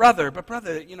 well, but brother,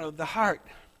 the heart.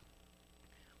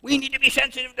 We need to be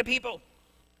sensitive to people.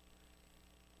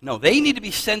 No, they need to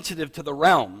be sensitive to the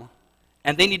realm,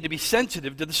 and they need to be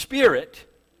sensitive to the Spirit.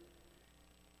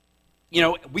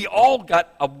 We all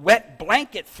got a wet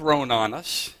blanket thrown on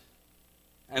us,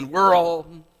 and we're all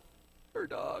her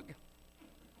dog.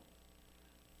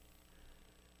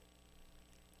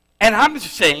 And I'm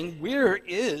saying, where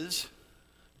is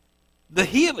the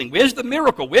healing? Where's the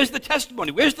miracle? Where's the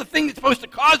testimony? Where's the thing that's supposed to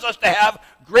cause us to have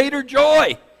greater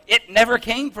joy? It never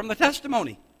came from the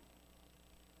testimony.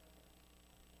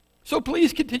 So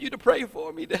please continue to pray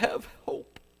for me to have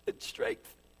hope and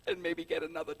strength and maybe get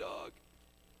another dog.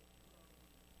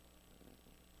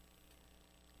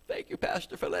 Thank you,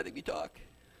 Pastor, for letting me talk.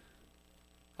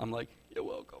 I'm like, you're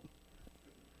welcome.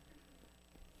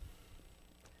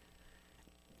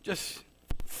 Just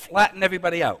flatten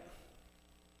everybody out.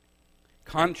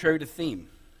 Contrary to theme.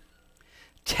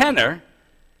 Tenor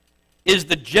is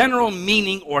the general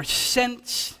meaning or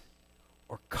sense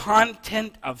or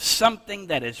content of something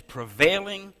that is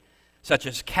prevailing, such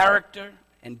as character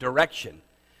and direction.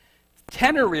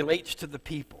 tenor relates to the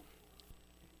people.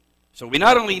 So we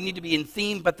not only need to be in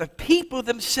theme, but the people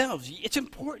themselves. It's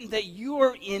important that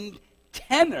you're in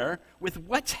tenor with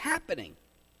what's happening.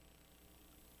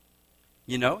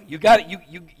 You know, you got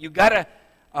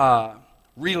to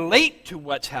relate to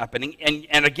what's happening.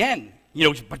 And again, you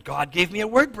know, but God gave me a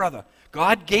word, brother.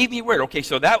 God gave me a word. Okay,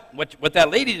 so that what that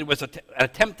lady did was an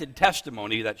attempted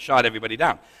testimony that shot everybody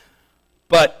down.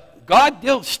 But God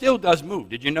still does move.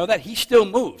 Did you know that? He still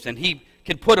moves, and he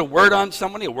can put a word on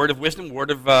somebody, a word of wisdom, a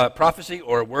word of prophecy,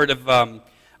 or a word of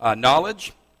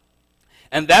knowledge.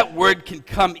 And that word can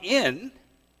come in,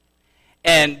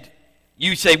 and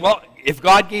you say, well, if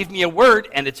God gave me a word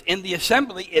and it's in the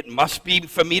assembly, it must be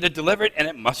for me to deliver it, and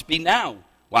it must be now.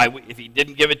 Why? If he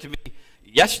didn't give it to me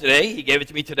yesterday, he gave it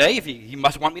to me today. If he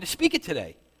must want me to speak it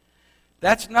today.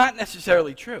 That's not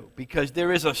necessarily true, because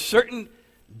there is a certain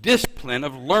discipline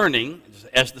of learning,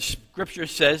 as the scripture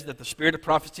says that the spirit of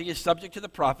prophecy is subject to the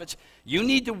prophets. You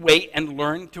need to wait and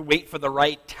learn to wait for the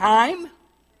right time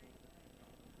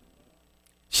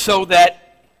so that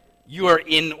you are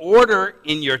in order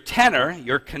in your tenor,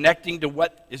 you're connecting to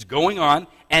what is going on,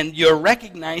 and you're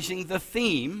recognizing the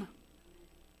theme.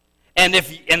 And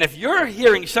if you're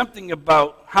hearing something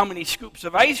about how many scoops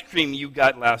of ice cream you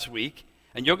got last week,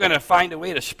 and you're going to find a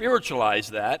way to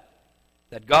spiritualize that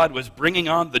God was bringing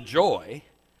on the joy,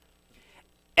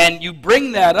 and you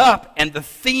bring that up, and the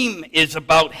theme is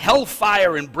about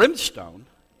hellfire and brimstone,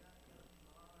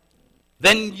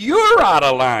 then you're out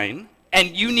of line,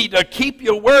 and you need to keep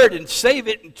your word and save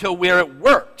it until where it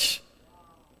works.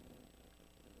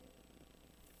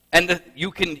 And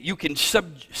you can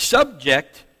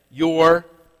subject your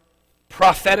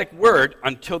prophetic word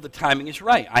until the timing is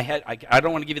right. I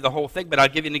don't want to give you the whole thing, but I'll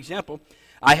give you an example.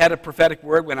 I had a prophetic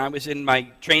word when I was in my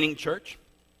training church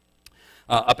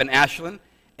up in Ashland,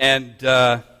 and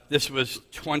this was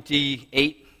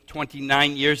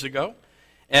 29 years ago.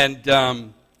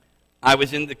 And I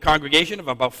was in the congregation of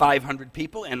about 500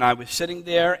 people, and I was sitting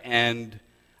there, and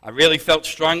I really felt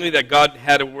strongly that God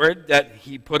had a word that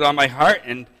he put on my heart,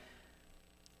 and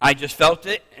I just felt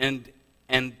it, and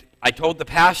I told the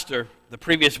pastor the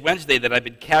previous Wednesday that I'd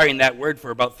been carrying that word for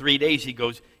about 3 days. He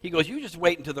goes, you just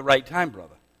wait until the right time,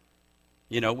 brother.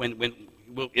 You know,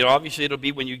 obviously it'll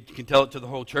be when you can tell it to the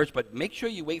whole church, but make sure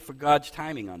you wait for God's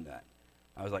timing on that.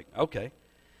 I was like, okay.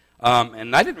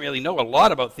 And I didn't really know a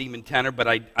lot about theme and tenor, but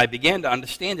I began to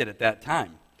understand it at that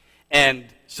time. And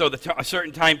so a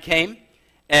certain time came,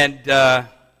 and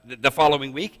the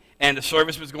following week, and the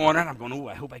service was going on. I'm going,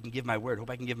 I hope I can give my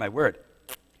word.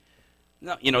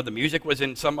 No, you know, the music was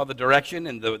in some other direction,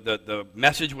 and the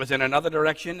message was in another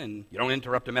direction, and you don't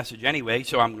interrupt a message anyway,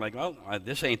 so I'm like, well,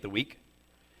 this ain't the week.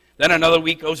 Then another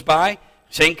week goes by,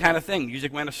 same kind of thing.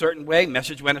 Music went a certain way,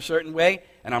 message went a certain way,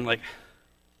 and I'm like,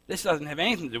 this doesn't have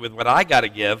anything to do with what I got to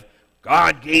give.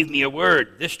 God gave me a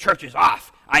word. This church is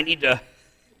off. I need to...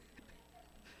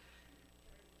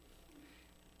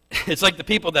 It's like the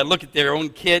people that look at their own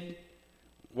kid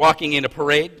walking in a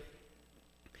parade,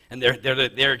 and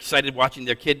they're excited watching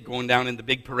their kid going down in the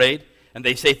big parade, and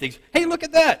they say things, hey, look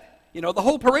at that. You know, the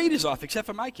whole parade is off except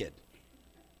for my kid.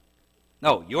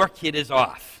 No, your kid is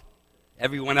off.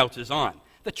 Everyone else is on.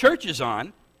 The church is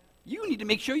on. You need to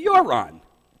make sure you're on.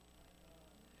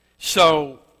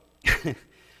 So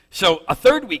a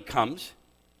third week comes,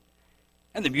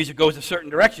 and the music goes a certain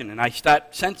direction, and I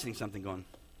start sensing something going,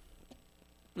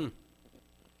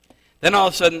 Then all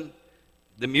of a sudden,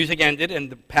 the music ended, and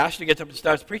the pastor gets up and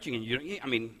starts preaching.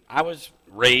 And I was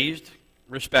raised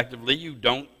respectively. You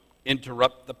don't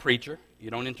interrupt the preacher.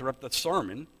 You don't interrupt the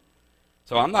sermon.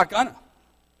 So I'm not gonna.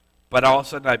 But all of a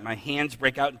sudden, my hands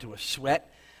break out into a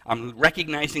sweat. I'm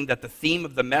recognizing that the theme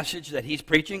of the message that he's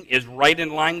preaching is right in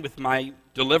line with my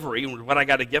delivery and with what I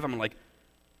got to give him. I'm like,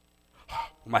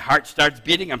 my heart starts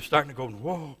beating. I'm starting to go,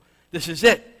 whoa, this is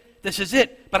it. This is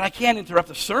it. But I can't interrupt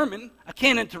the sermon. I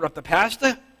can't interrupt the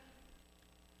pastor.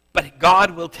 But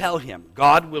God will tell him.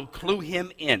 God will clue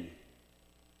him in.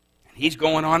 And he's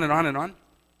going on and on and on.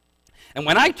 And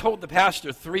when I told the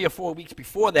pastor 3 or 4 weeks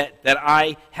before that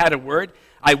I had a word,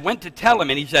 I went to tell him,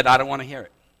 and he said, I don't want to hear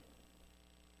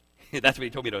it. That's what he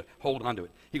told me, to hold on to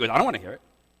it. He goes, I don't want to hear it.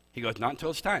 He goes, not until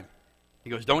it's time. He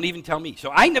goes, don't even tell me.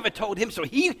 So I never told him, so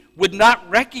he would not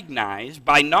recognize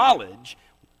by knowledge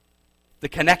the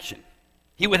connection.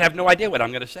 He would have no idea what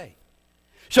I'm going to say.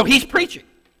 So he's preaching.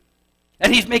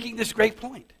 And he's making this great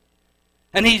point.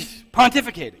 And he's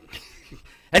pontificating.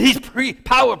 And he's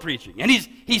power preaching. And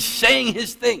he's saying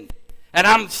his thing. And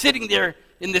I'm sitting there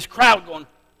in this crowd going,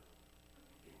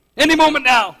 any moment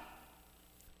now.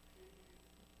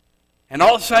 And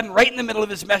all of a sudden, right in the middle of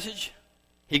his message,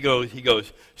 He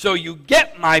goes, so you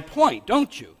get my point,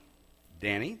 don't you,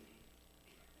 Danny?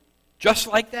 Just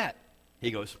like that.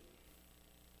 He goes,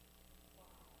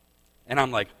 and I'm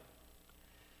like,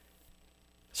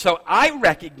 so I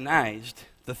recognized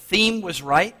the theme was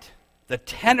right, the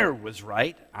tenor was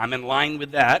right, I'm in line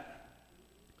with that,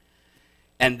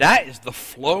 and that is the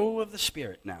flow of the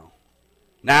Spirit now.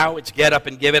 Now it's get up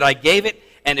and give it. I gave it,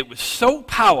 and it was so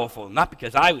powerful, not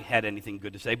because I had anything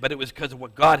good to say, but it was because of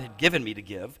what God had given me to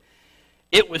give.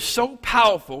 It was so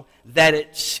powerful that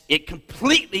it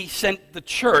completely sent the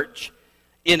church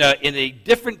in a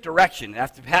different direction.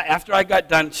 After I got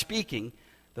done speaking,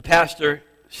 the pastor,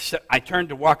 I turned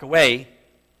to walk away,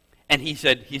 and he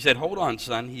said, hold on,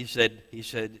 son. He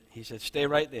said, stay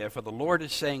right there, for the Lord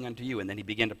is saying unto you. And then he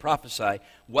began to prophesy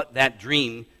what that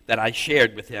dream that I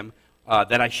shared with him,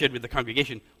 that I shared with the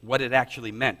congregation, what it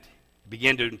actually meant. He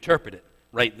began to interpret it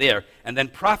right there, and then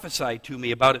prophesy to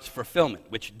me about its fulfillment,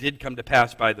 which did come to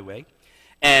pass, by the way.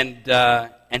 And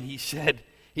he said,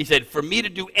 for me to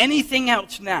do anything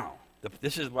else now,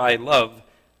 this is why I love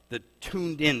the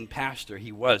tuned-in pastor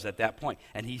he was at that point.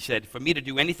 And he said, for me to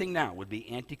do anything now would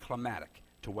be anticlimactic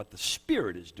to what the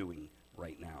Spirit is doing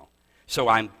right now. So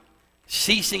I'm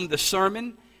ceasing the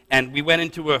sermon, and we went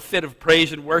into a fit of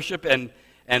praise and worship, and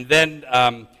then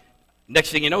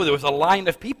next thing you know, there was a line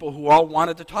of people who all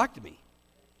wanted to talk to me.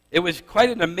 It was quite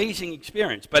an amazing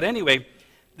experience. But anyway,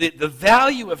 the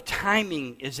value of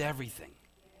timing is everything.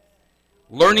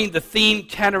 Learning the theme,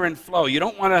 tenor, and flow. You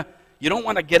don't want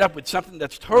to get up with something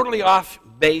that's totally off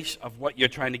base of what you're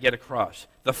trying to get across.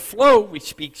 The flow, we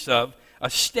speaks of a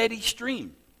steady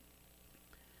stream.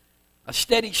 A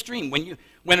steady stream.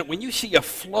 When you see a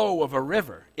flow of a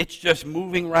river, it's just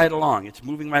moving right along. It's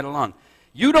moving right along.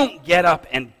 You don't get up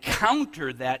and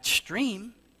counter that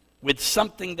stream with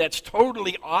something that's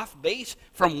totally off base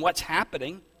from what's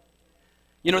happening.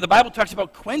 You know, the Bible talks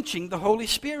about quenching the Holy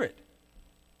Spirit.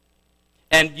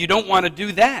 And you don't want to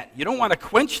do that. You don't want to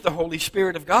quench the Holy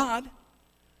Spirit of God.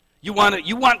 You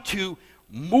want to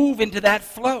move into that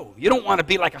flow. You don't want to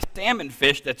be like a salmon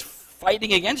fish that's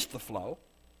fighting against the flow.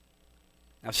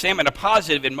 Now, salmon are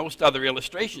positive in most other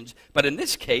illustrations, but in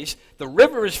this case, the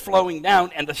river is flowing down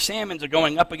and the salmons are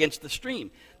going up against the stream.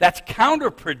 That's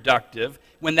counterproductive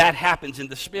when that happens in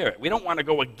the Spirit. We don't want to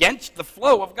go against the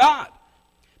flow of God,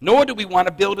 nor do we want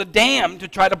to build a dam to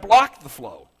try to block the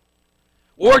flow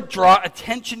or draw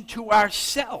attention to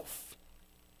ourselves.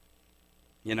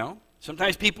 You know,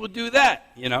 sometimes people do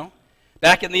that, you know.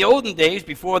 Back in the olden days,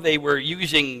 before they were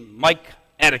using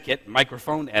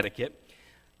microphone etiquette,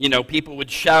 you know, people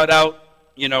would shout out,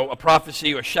 you know, a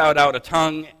prophecy or shout out a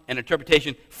tongue, an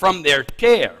interpretation from their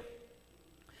chair.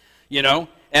 You know,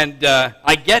 and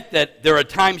I get that there are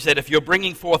times that if you're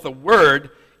bringing forth a word,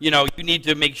 you know, you need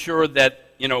to make sure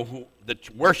that, you know, the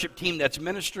worship team that's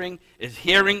ministering is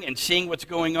hearing and seeing what's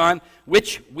going on,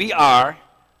 which we are,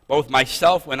 both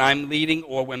myself when I'm leading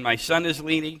or when my son is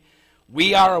leading.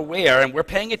 We are aware and we're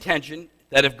paying attention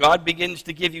that if God begins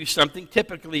to give you something,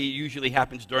 typically it usually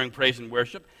happens during praise and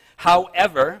worship.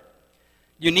 However,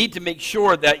 you need to make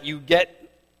sure that you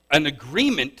get an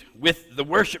agreement with the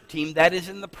worship team that is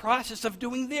in the process of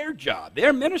doing their job.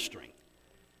 They're ministering.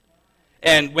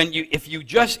 And if you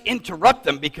just interrupt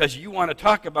them because you want to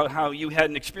talk about how you had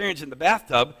an experience in the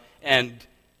bathtub and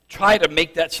try to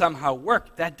make that somehow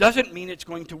work, that doesn't mean it's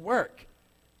going to work.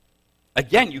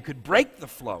 Again, you could break the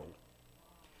flow.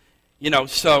 You know,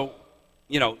 so,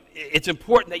 you know, it's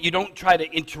important that you don't try to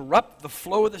interrupt the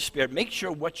flow of the Spirit. Make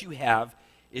sure what you have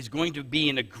is going to be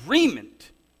in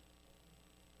agreement.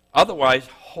 Otherwise,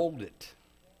 hold it.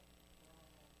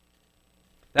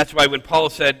 That's why when Paul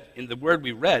said in the word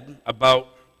we read about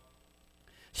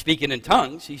speaking in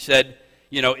tongues, he said,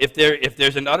 you know, if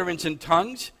there's an utterance in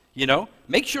tongues, you know,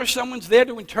 make sure someone's there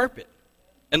to interpret,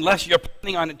 unless you're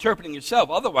planning on interpreting yourself.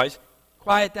 Otherwise,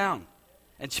 quiet down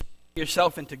and speak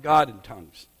yourself into God in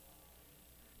tongues.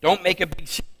 Don't make a big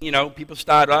scene. You know, people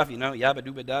start off, you know, yabba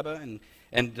dooba dabba,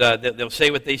 and they'll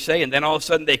say what they say, and then all of a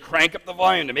sudden they crank up the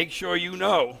volume to make sure you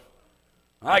know,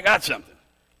 I got something.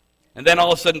 And then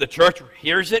all of a sudden the church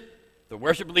hears it, the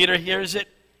worship leader hears it,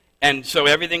 and so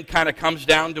everything kind of comes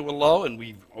down to a low,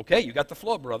 and okay, you got the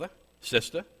flow, brother,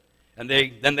 sister. And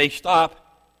then they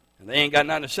stop, and they ain't got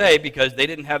nothing to say because they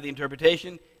didn't have the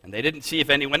interpretation, and they didn't see if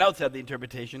anyone else had the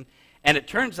interpretation, and it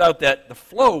turns out that the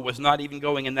flow was not even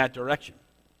going in that direction.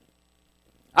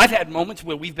 I've had moments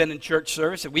where we've been in church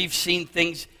service and we've seen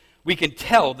things, we can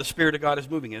tell the Spirit of God is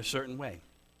moving in a certain way.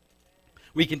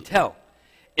 We can tell.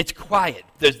 It's quiet.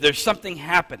 There's something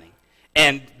happening.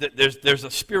 And there's a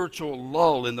spiritual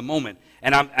lull in the moment.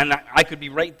 And I could be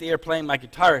right there playing my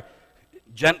guitar,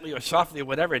 gently or softly or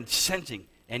whatever, and sensing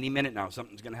any minute now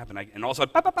something's going to happen. And all of a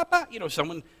sudden, bah, bah, bah, bah,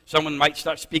 someone might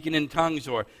start speaking in tongues,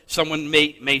 or someone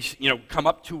may come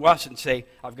up to us and say,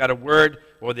 I've got a word,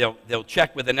 or they'll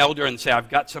check with an elder and say, I've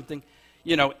got something.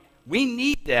 We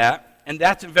need that, and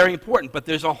that's very important. But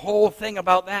there's a whole thing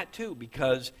about that too,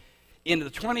 because in the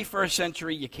 21st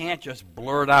century, you can't just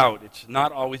blurt out. It's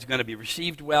not always going to be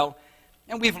received well.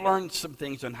 And we've learned some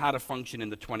things on how to function in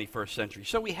the 21st century.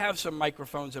 So we have some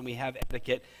microphones and we have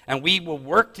etiquette, and we will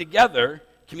work together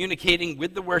communicating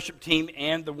with the worship team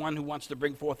and the one who wants to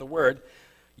bring forth a word.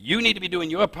 You need to be doing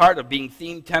your part of being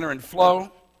theme, tenor, and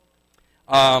flow.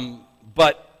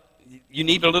 But you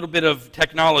need a little bit of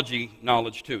technology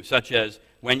knowledge too, such as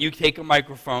when you take a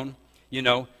microphone, you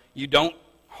don't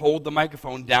hold the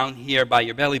microphone down here by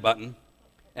your belly button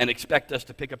and expect us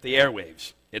to pick up the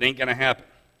airwaves. It ain't going to happen.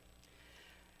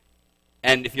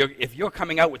 And if you're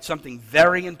coming out with something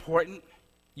very important,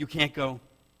 you can't go,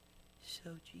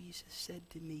 so Jesus said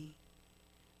to me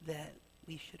that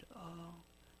we should all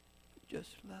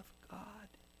just love God.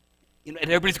 And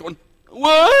everybody's going,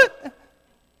 what?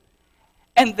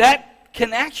 And that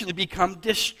can actually become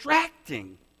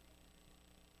distracting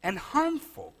and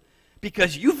harmful,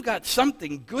 because you've got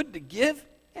something good to give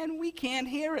and we can't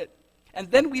hear it.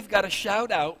 And then we've got to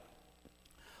shout out,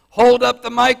 hold up the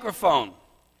microphone.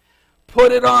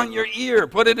 Put it on your ear.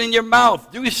 Put it in your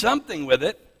mouth. Do something with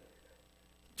it.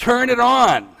 Turn it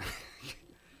on.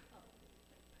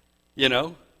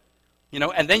 And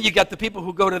then you got the people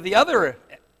who go to the other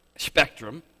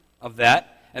spectrum of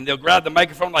that, and they'll grab the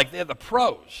microphone like they're the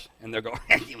pros, and they'll go,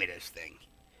 give me this thing.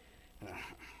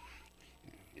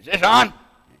 Is this on?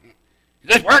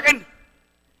 Is this working?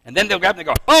 And then they'll grab it and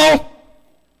they go, oh,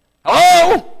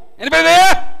 hello? Anybody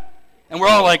there? And we're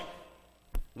all like,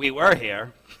 we were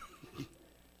here.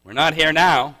 We're not here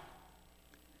now.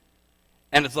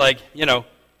 And it's like,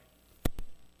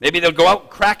 maybe they'll go out and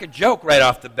crack a joke right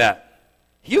off the bat.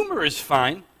 Humor is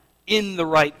fine in the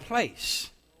right place.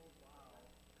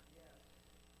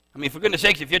 I mean, for goodness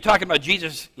sakes, if you're talking about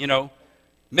Jesus,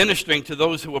 ministering to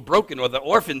those who are broken, or the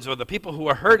orphans, or the people who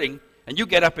are hurting, and you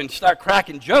get up and start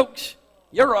cracking jokes,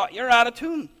 you're out of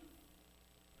tune.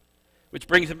 Which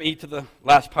brings me to the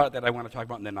last part that I want to talk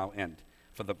about, and then I'll end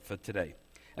for today.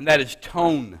 And that is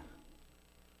tone.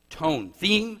 Tone.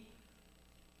 Theme,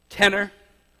 tenor,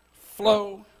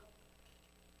 flow,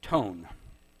 tone.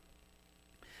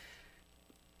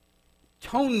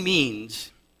 Tone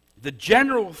means the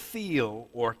general feel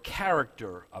or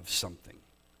character of something.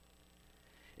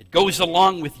 It goes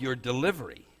along with your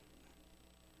delivery.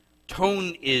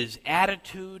 Tone is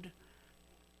attitude,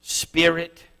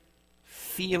 spirit,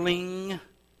 feeling.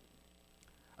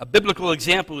 A biblical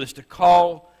example is to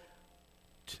call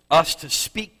us to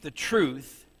speak the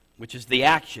truth, which is the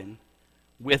action,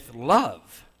 with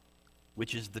love,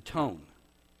 which is the tone.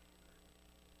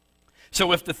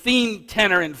 So if the theme,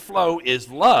 tenor, and flow is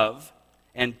love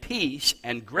and peace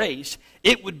and grace,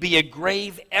 it would be a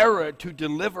grave error to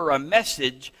deliver a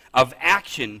message of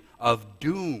action, of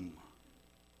doom.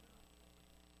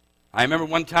 I remember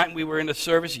one time we were in a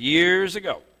service years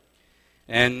ago,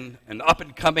 and an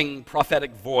up-and-coming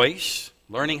prophetic voice,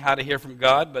 learning how to hear from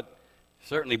God, but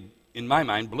certainly, in my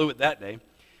mind, blew it that day.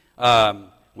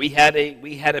 We had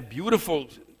a beautiful,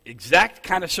 exact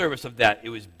kind of service of that. It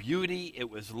was beauty, it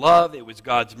was love, it was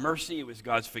God's mercy, it was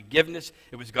God's forgiveness,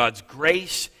 it was God's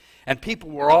grace, and people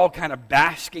were all kind of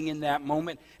basking in that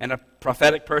moment. And a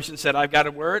prophetic person said, "I've got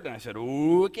a word," and I said,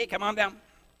 "Okay, come on down.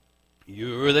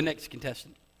 You're the next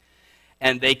contestant."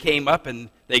 And they came up, and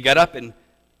they got up, and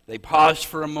they paused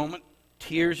for a moment.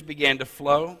 Tears began to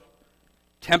flow.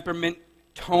 Temperament,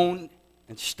 tone,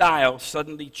 and style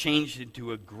suddenly changed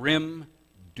into a grim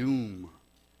doom.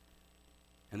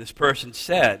 And this person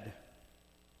said,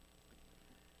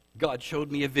 God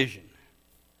showed me a vision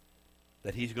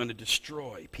that he's going to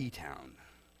destroy P-Town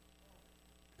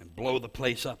and blow the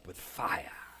place up with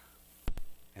fire.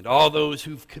 And all those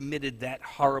who've committed that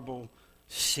horrible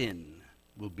sin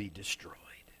will be destroyed.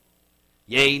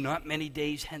 Yea, not many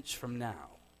days hence from now.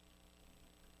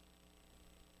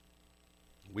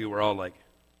 We were all like,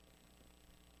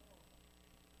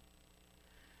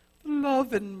 the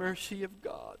love and mercy of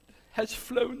God has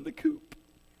flown the coop.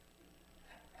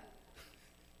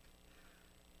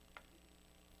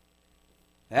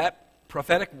 That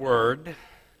prophetic word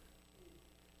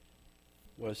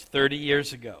was 30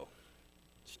 years ago.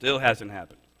 Still hasn't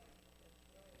happened.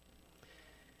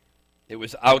 It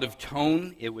was out of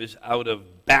tone, it was out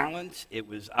of balance, it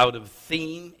was out of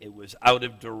theme, it was out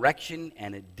of direction,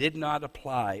 and it did not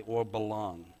apply or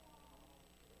belong.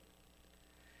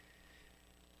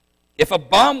 If a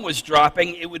bomb was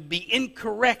dropping, it would be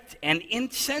incorrect and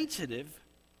insensitive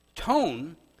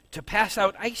tone to pass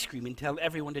out ice cream and tell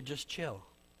everyone to just chill.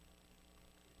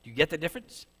 Do you get the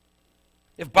difference?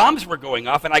 If bombs were going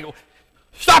off and I go,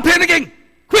 stop panicking!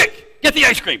 Quick! Get the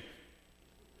ice cream!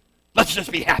 Let's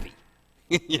just be happy.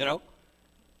 You know?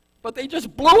 But they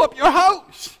just blew up your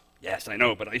house. Yes, I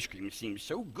know, but ice cream seems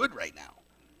so good right now.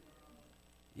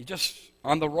 You're just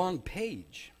on the wrong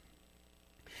page.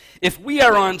 If we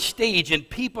are on stage and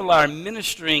people are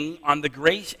ministering on the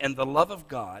grace and the love of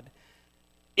God,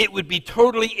 it would be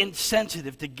totally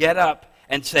insensitive to get up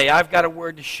and say, I've got a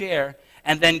word to share,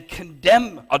 and then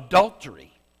condemn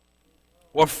adultery,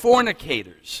 or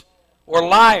fornicators, or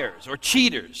liars, or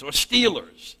cheaters, or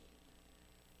stealers.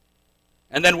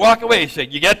 And then walk away and say,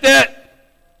 you get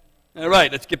that? All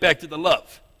right, let's get back to the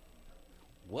love.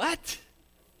 What?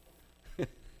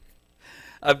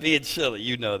 I'm being silly,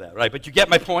 you know that, right? But you get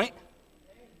my point?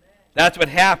 That's what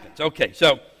happens. Okay,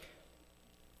 so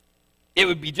it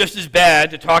would be just as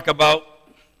bad to talk about,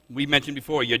 we mentioned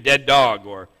before, your dead dog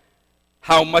or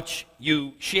how much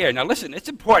you share. Now listen, it's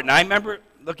important. I remember,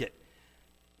 look at,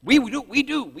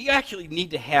 we actually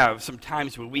need to have some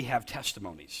times where we have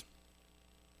testimonies.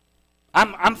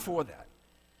 I'm for that.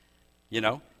 You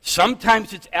know,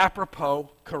 sometimes it's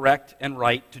apropos, correct, and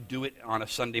right to do it on a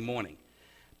Sunday morning.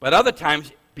 But other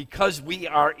times, because we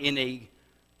are in a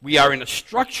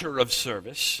structure of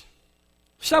service,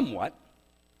 somewhat,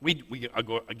 we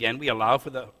allow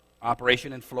for the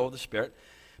operation and flow of the Spirit,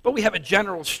 but we have a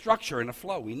general structure and a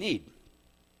flow we need.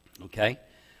 Okay?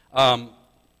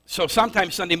 So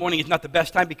sometimes Sunday morning is not the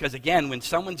best time because, again, when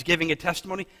someone's giving a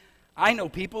testimony, I know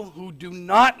people who do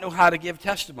not know how to give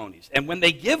testimonies. And when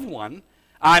they give one,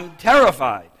 I'm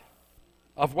terrified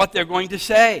of what they're going to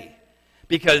say.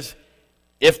 Because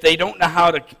if they don't know how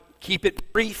to keep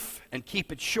it brief and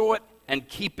keep it short and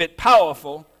keep it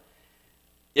powerful,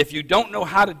 if you don't know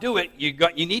how to do it,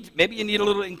 maybe you need a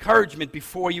little encouragement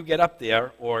before you get up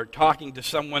there or talking to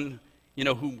someone, you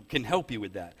know, who can help you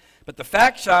with that. But the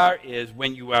facts is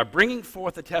when you are bringing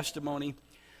forth a testimony,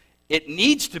 it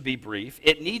needs to be brief.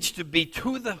 It needs to be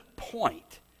to the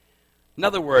point. In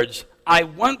other words, I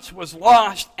once was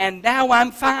lost and now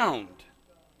I'm found.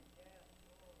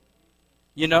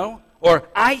 You know? Or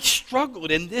I struggled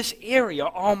in this area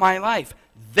all my life.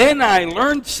 Then I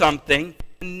learned something.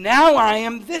 And now I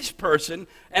am this person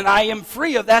and I am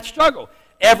free of that struggle.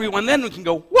 Everyone then can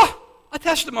go, whoa, a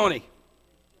testimony.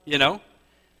 You know?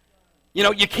 You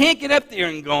know, you can't get up there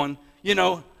and going, you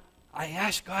know, I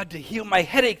asked God to heal my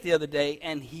headache the other day,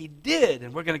 and He did.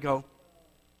 And we're going to go,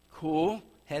 cool,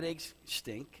 headaches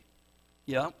stink.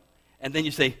 Yep. And then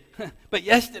you say, but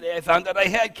yesterday I found out I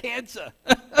had cancer.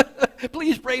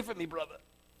 Please pray for me, brother.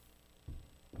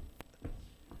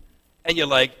 And you're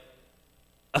like,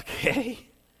 okay,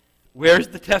 where's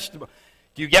the testimony?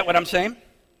 Do you get what I'm saying?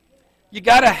 You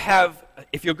got to have,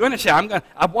 if you're going to say,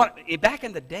 back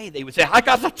in the day they would say, I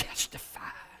got to testify.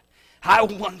 I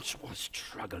once was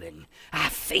struggling. I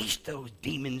faced those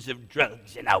demons of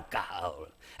drugs and alcohol.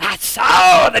 I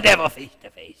saw the devil face to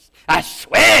face. I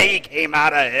swear he came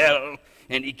out of hell,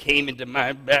 and he came into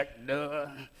my back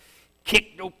door,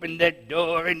 kicked open that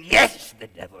door, and yes, the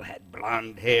devil had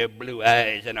blonde hair, blue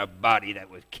eyes, and a body that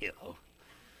would kill.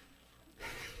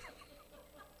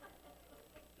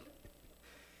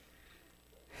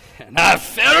 And I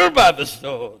fell by the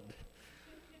sword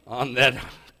on that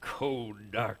cold,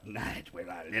 dark night where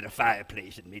I lit a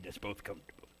fireplace and made us both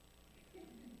comfortable.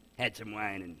 Had some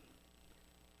wine and...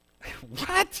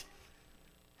 What?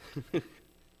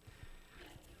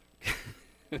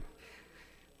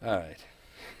 All right.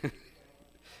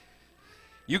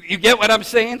 You get what I'm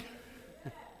saying?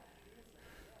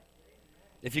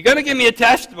 If you're going to give me a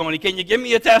testimony, can you give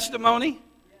me a testimony?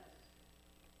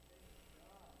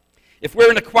 If we're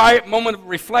in a quiet moment of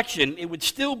reflection, it would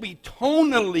still be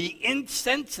tonally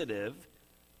insensitive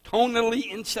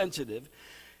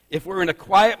if we're in a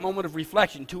quiet moment of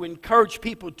reflection to encourage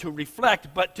people to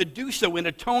reflect, but to do so in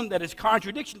a tone that is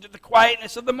contradiction to the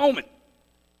quietness of the moment.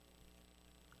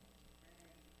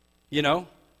 You know?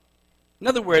 In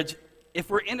other words, if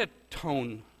we're in a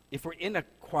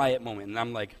quiet moment, and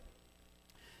I'm like,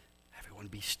 everyone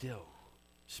be still.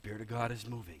 Spirit of God is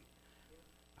moving.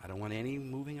 I don't want any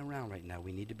moving around right now.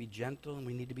 We need to be gentle and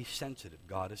we need to be sensitive.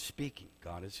 God is speaking.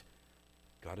 God is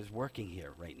working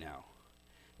here right now.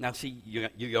 Now, see,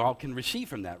 you all can receive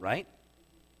from that, right?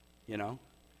 You know?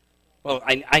 Well,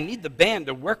 I need the band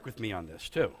to work with me on this,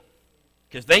 too.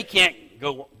 Because they can't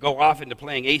go off into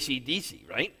playing AC/DC,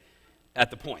 right? At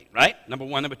the point, right? Number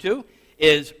one. Number two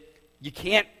is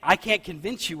I can't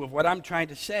convince you of what I'm trying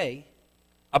to say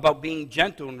about being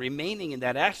gentle and remaining in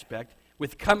that aspect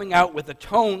with coming out with a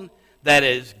tone that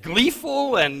is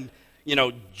gleeful and,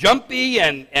 jumpy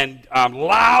and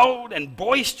loud and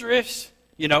boisterous.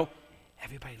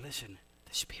 Everybody listen,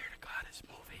 the Spirit of God is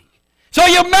moving. So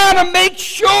you want to make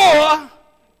sure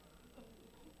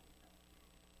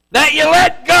that you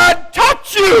let God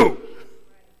touch you.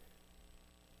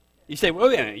 You say,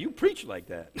 well, yeah, you preach like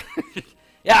that.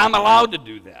 Yeah, I'm allowed to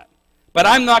do that. But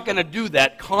I'm not going to do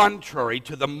that contrary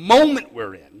to the moment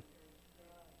we're in.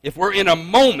 If we're in a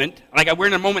moment, like we're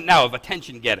in a moment now of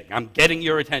attention getting. I'm getting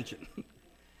your attention.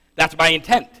 That's my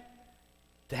intent.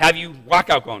 To have you walk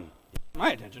out going,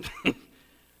 my attention.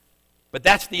 But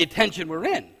that's the attention we're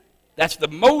in. That's the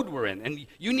mode we're in. And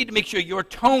you need to make sure your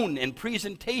tone and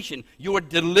presentation, your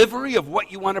delivery of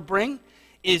what you want to bring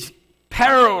is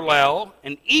parallel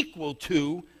and equal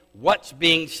to what's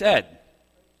being said.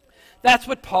 That's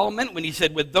what Paul meant when he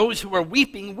said, with those who are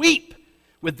weeping, weep.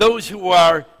 With those who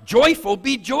are joyful,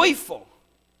 be joyful.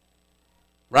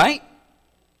 Right?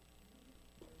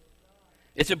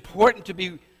 It's important to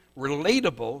be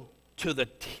relatable to the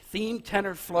theme,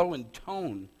 tenor, flow, and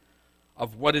tone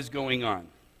of what is going on.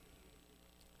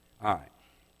 All right.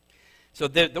 So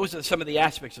those are some of the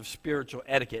aspects of spiritual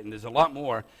etiquette, and there's a lot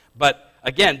more. But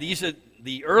again, these are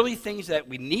the early things that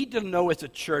we need to know as a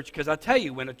church, because I'll tell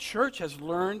you, when a church has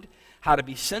learned how to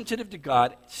be sensitive to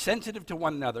God, sensitive to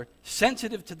one another,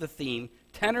 sensitive to the theme,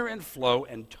 tenor and flow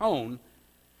and tone,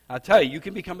 I'll tell you, you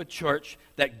can become a church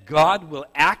that God will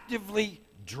actively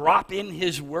drop in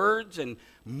His words and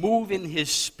move in His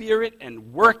Spirit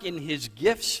and work in His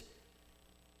gifts.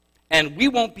 And we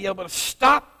won't be able to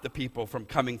stop the people from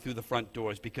coming through the front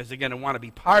doors because they're going to want to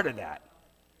be part of that.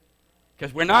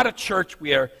 Because we're not a church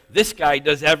where this guy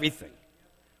does everything.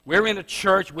 We're in a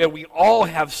church where we all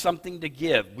have something to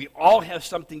give. We all have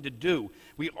something to do.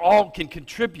 We all can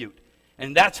contribute.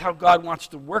 And that's how God wants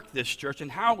to work this church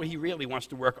and how He really wants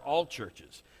to work all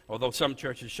churches. Although some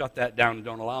churches shut that down and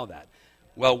don't allow that.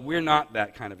 Well, we're not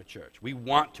that kind of a church. We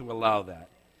want to allow that.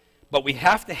 But we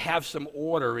have to have some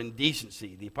order and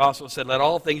decency. The apostle said, let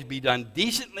all things be done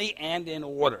decently and in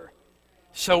order,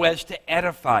 so as to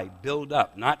edify, build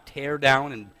up, not tear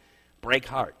down and break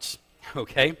hearts.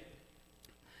 Okay?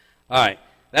 All right.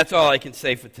 That's all I can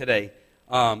say for today.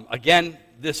 Again,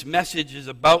 this message is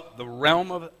about the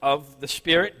realm of the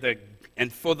Spirit,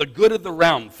 and for the good of the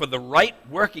realm, for the right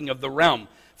working of the realm,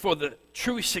 for the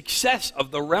true success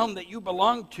of the realm that you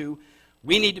belong to.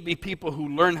 We need to be people who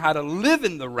learn how to live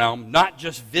in the realm, not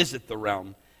just visit the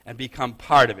realm and become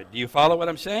part of it. Do you follow what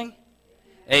I'm saying?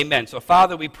 Amen. So,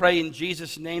 Father, we pray in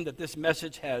Jesus' name that this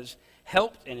message has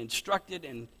helped and instructed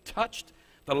and touched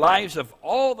the lives of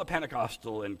all the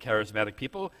Pentecostal and charismatic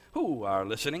people who are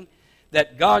listening,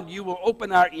 that, God, you will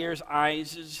open our ears,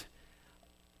 eyes,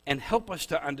 and help us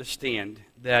to understand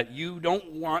that you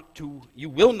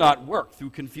will not work through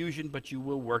confusion, but you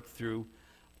will work through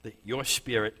your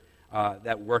Spirit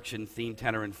that works in theme,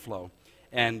 tenor, and flow.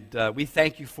 And we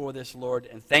thank you for this, Lord,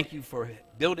 and thank you for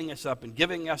building us up and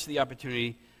giving us the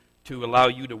opportunity to allow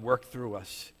you to work through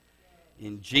us.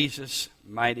 In Jesus'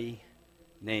 mighty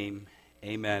name,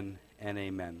 amen and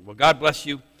amen. Well, God bless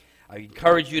you. I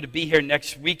encourage you to be here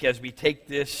next week as we take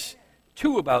this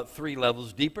to about 3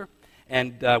 levels deeper.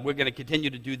 And we're going to continue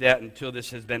to do that until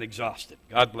this has been exhausted.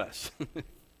 God bless.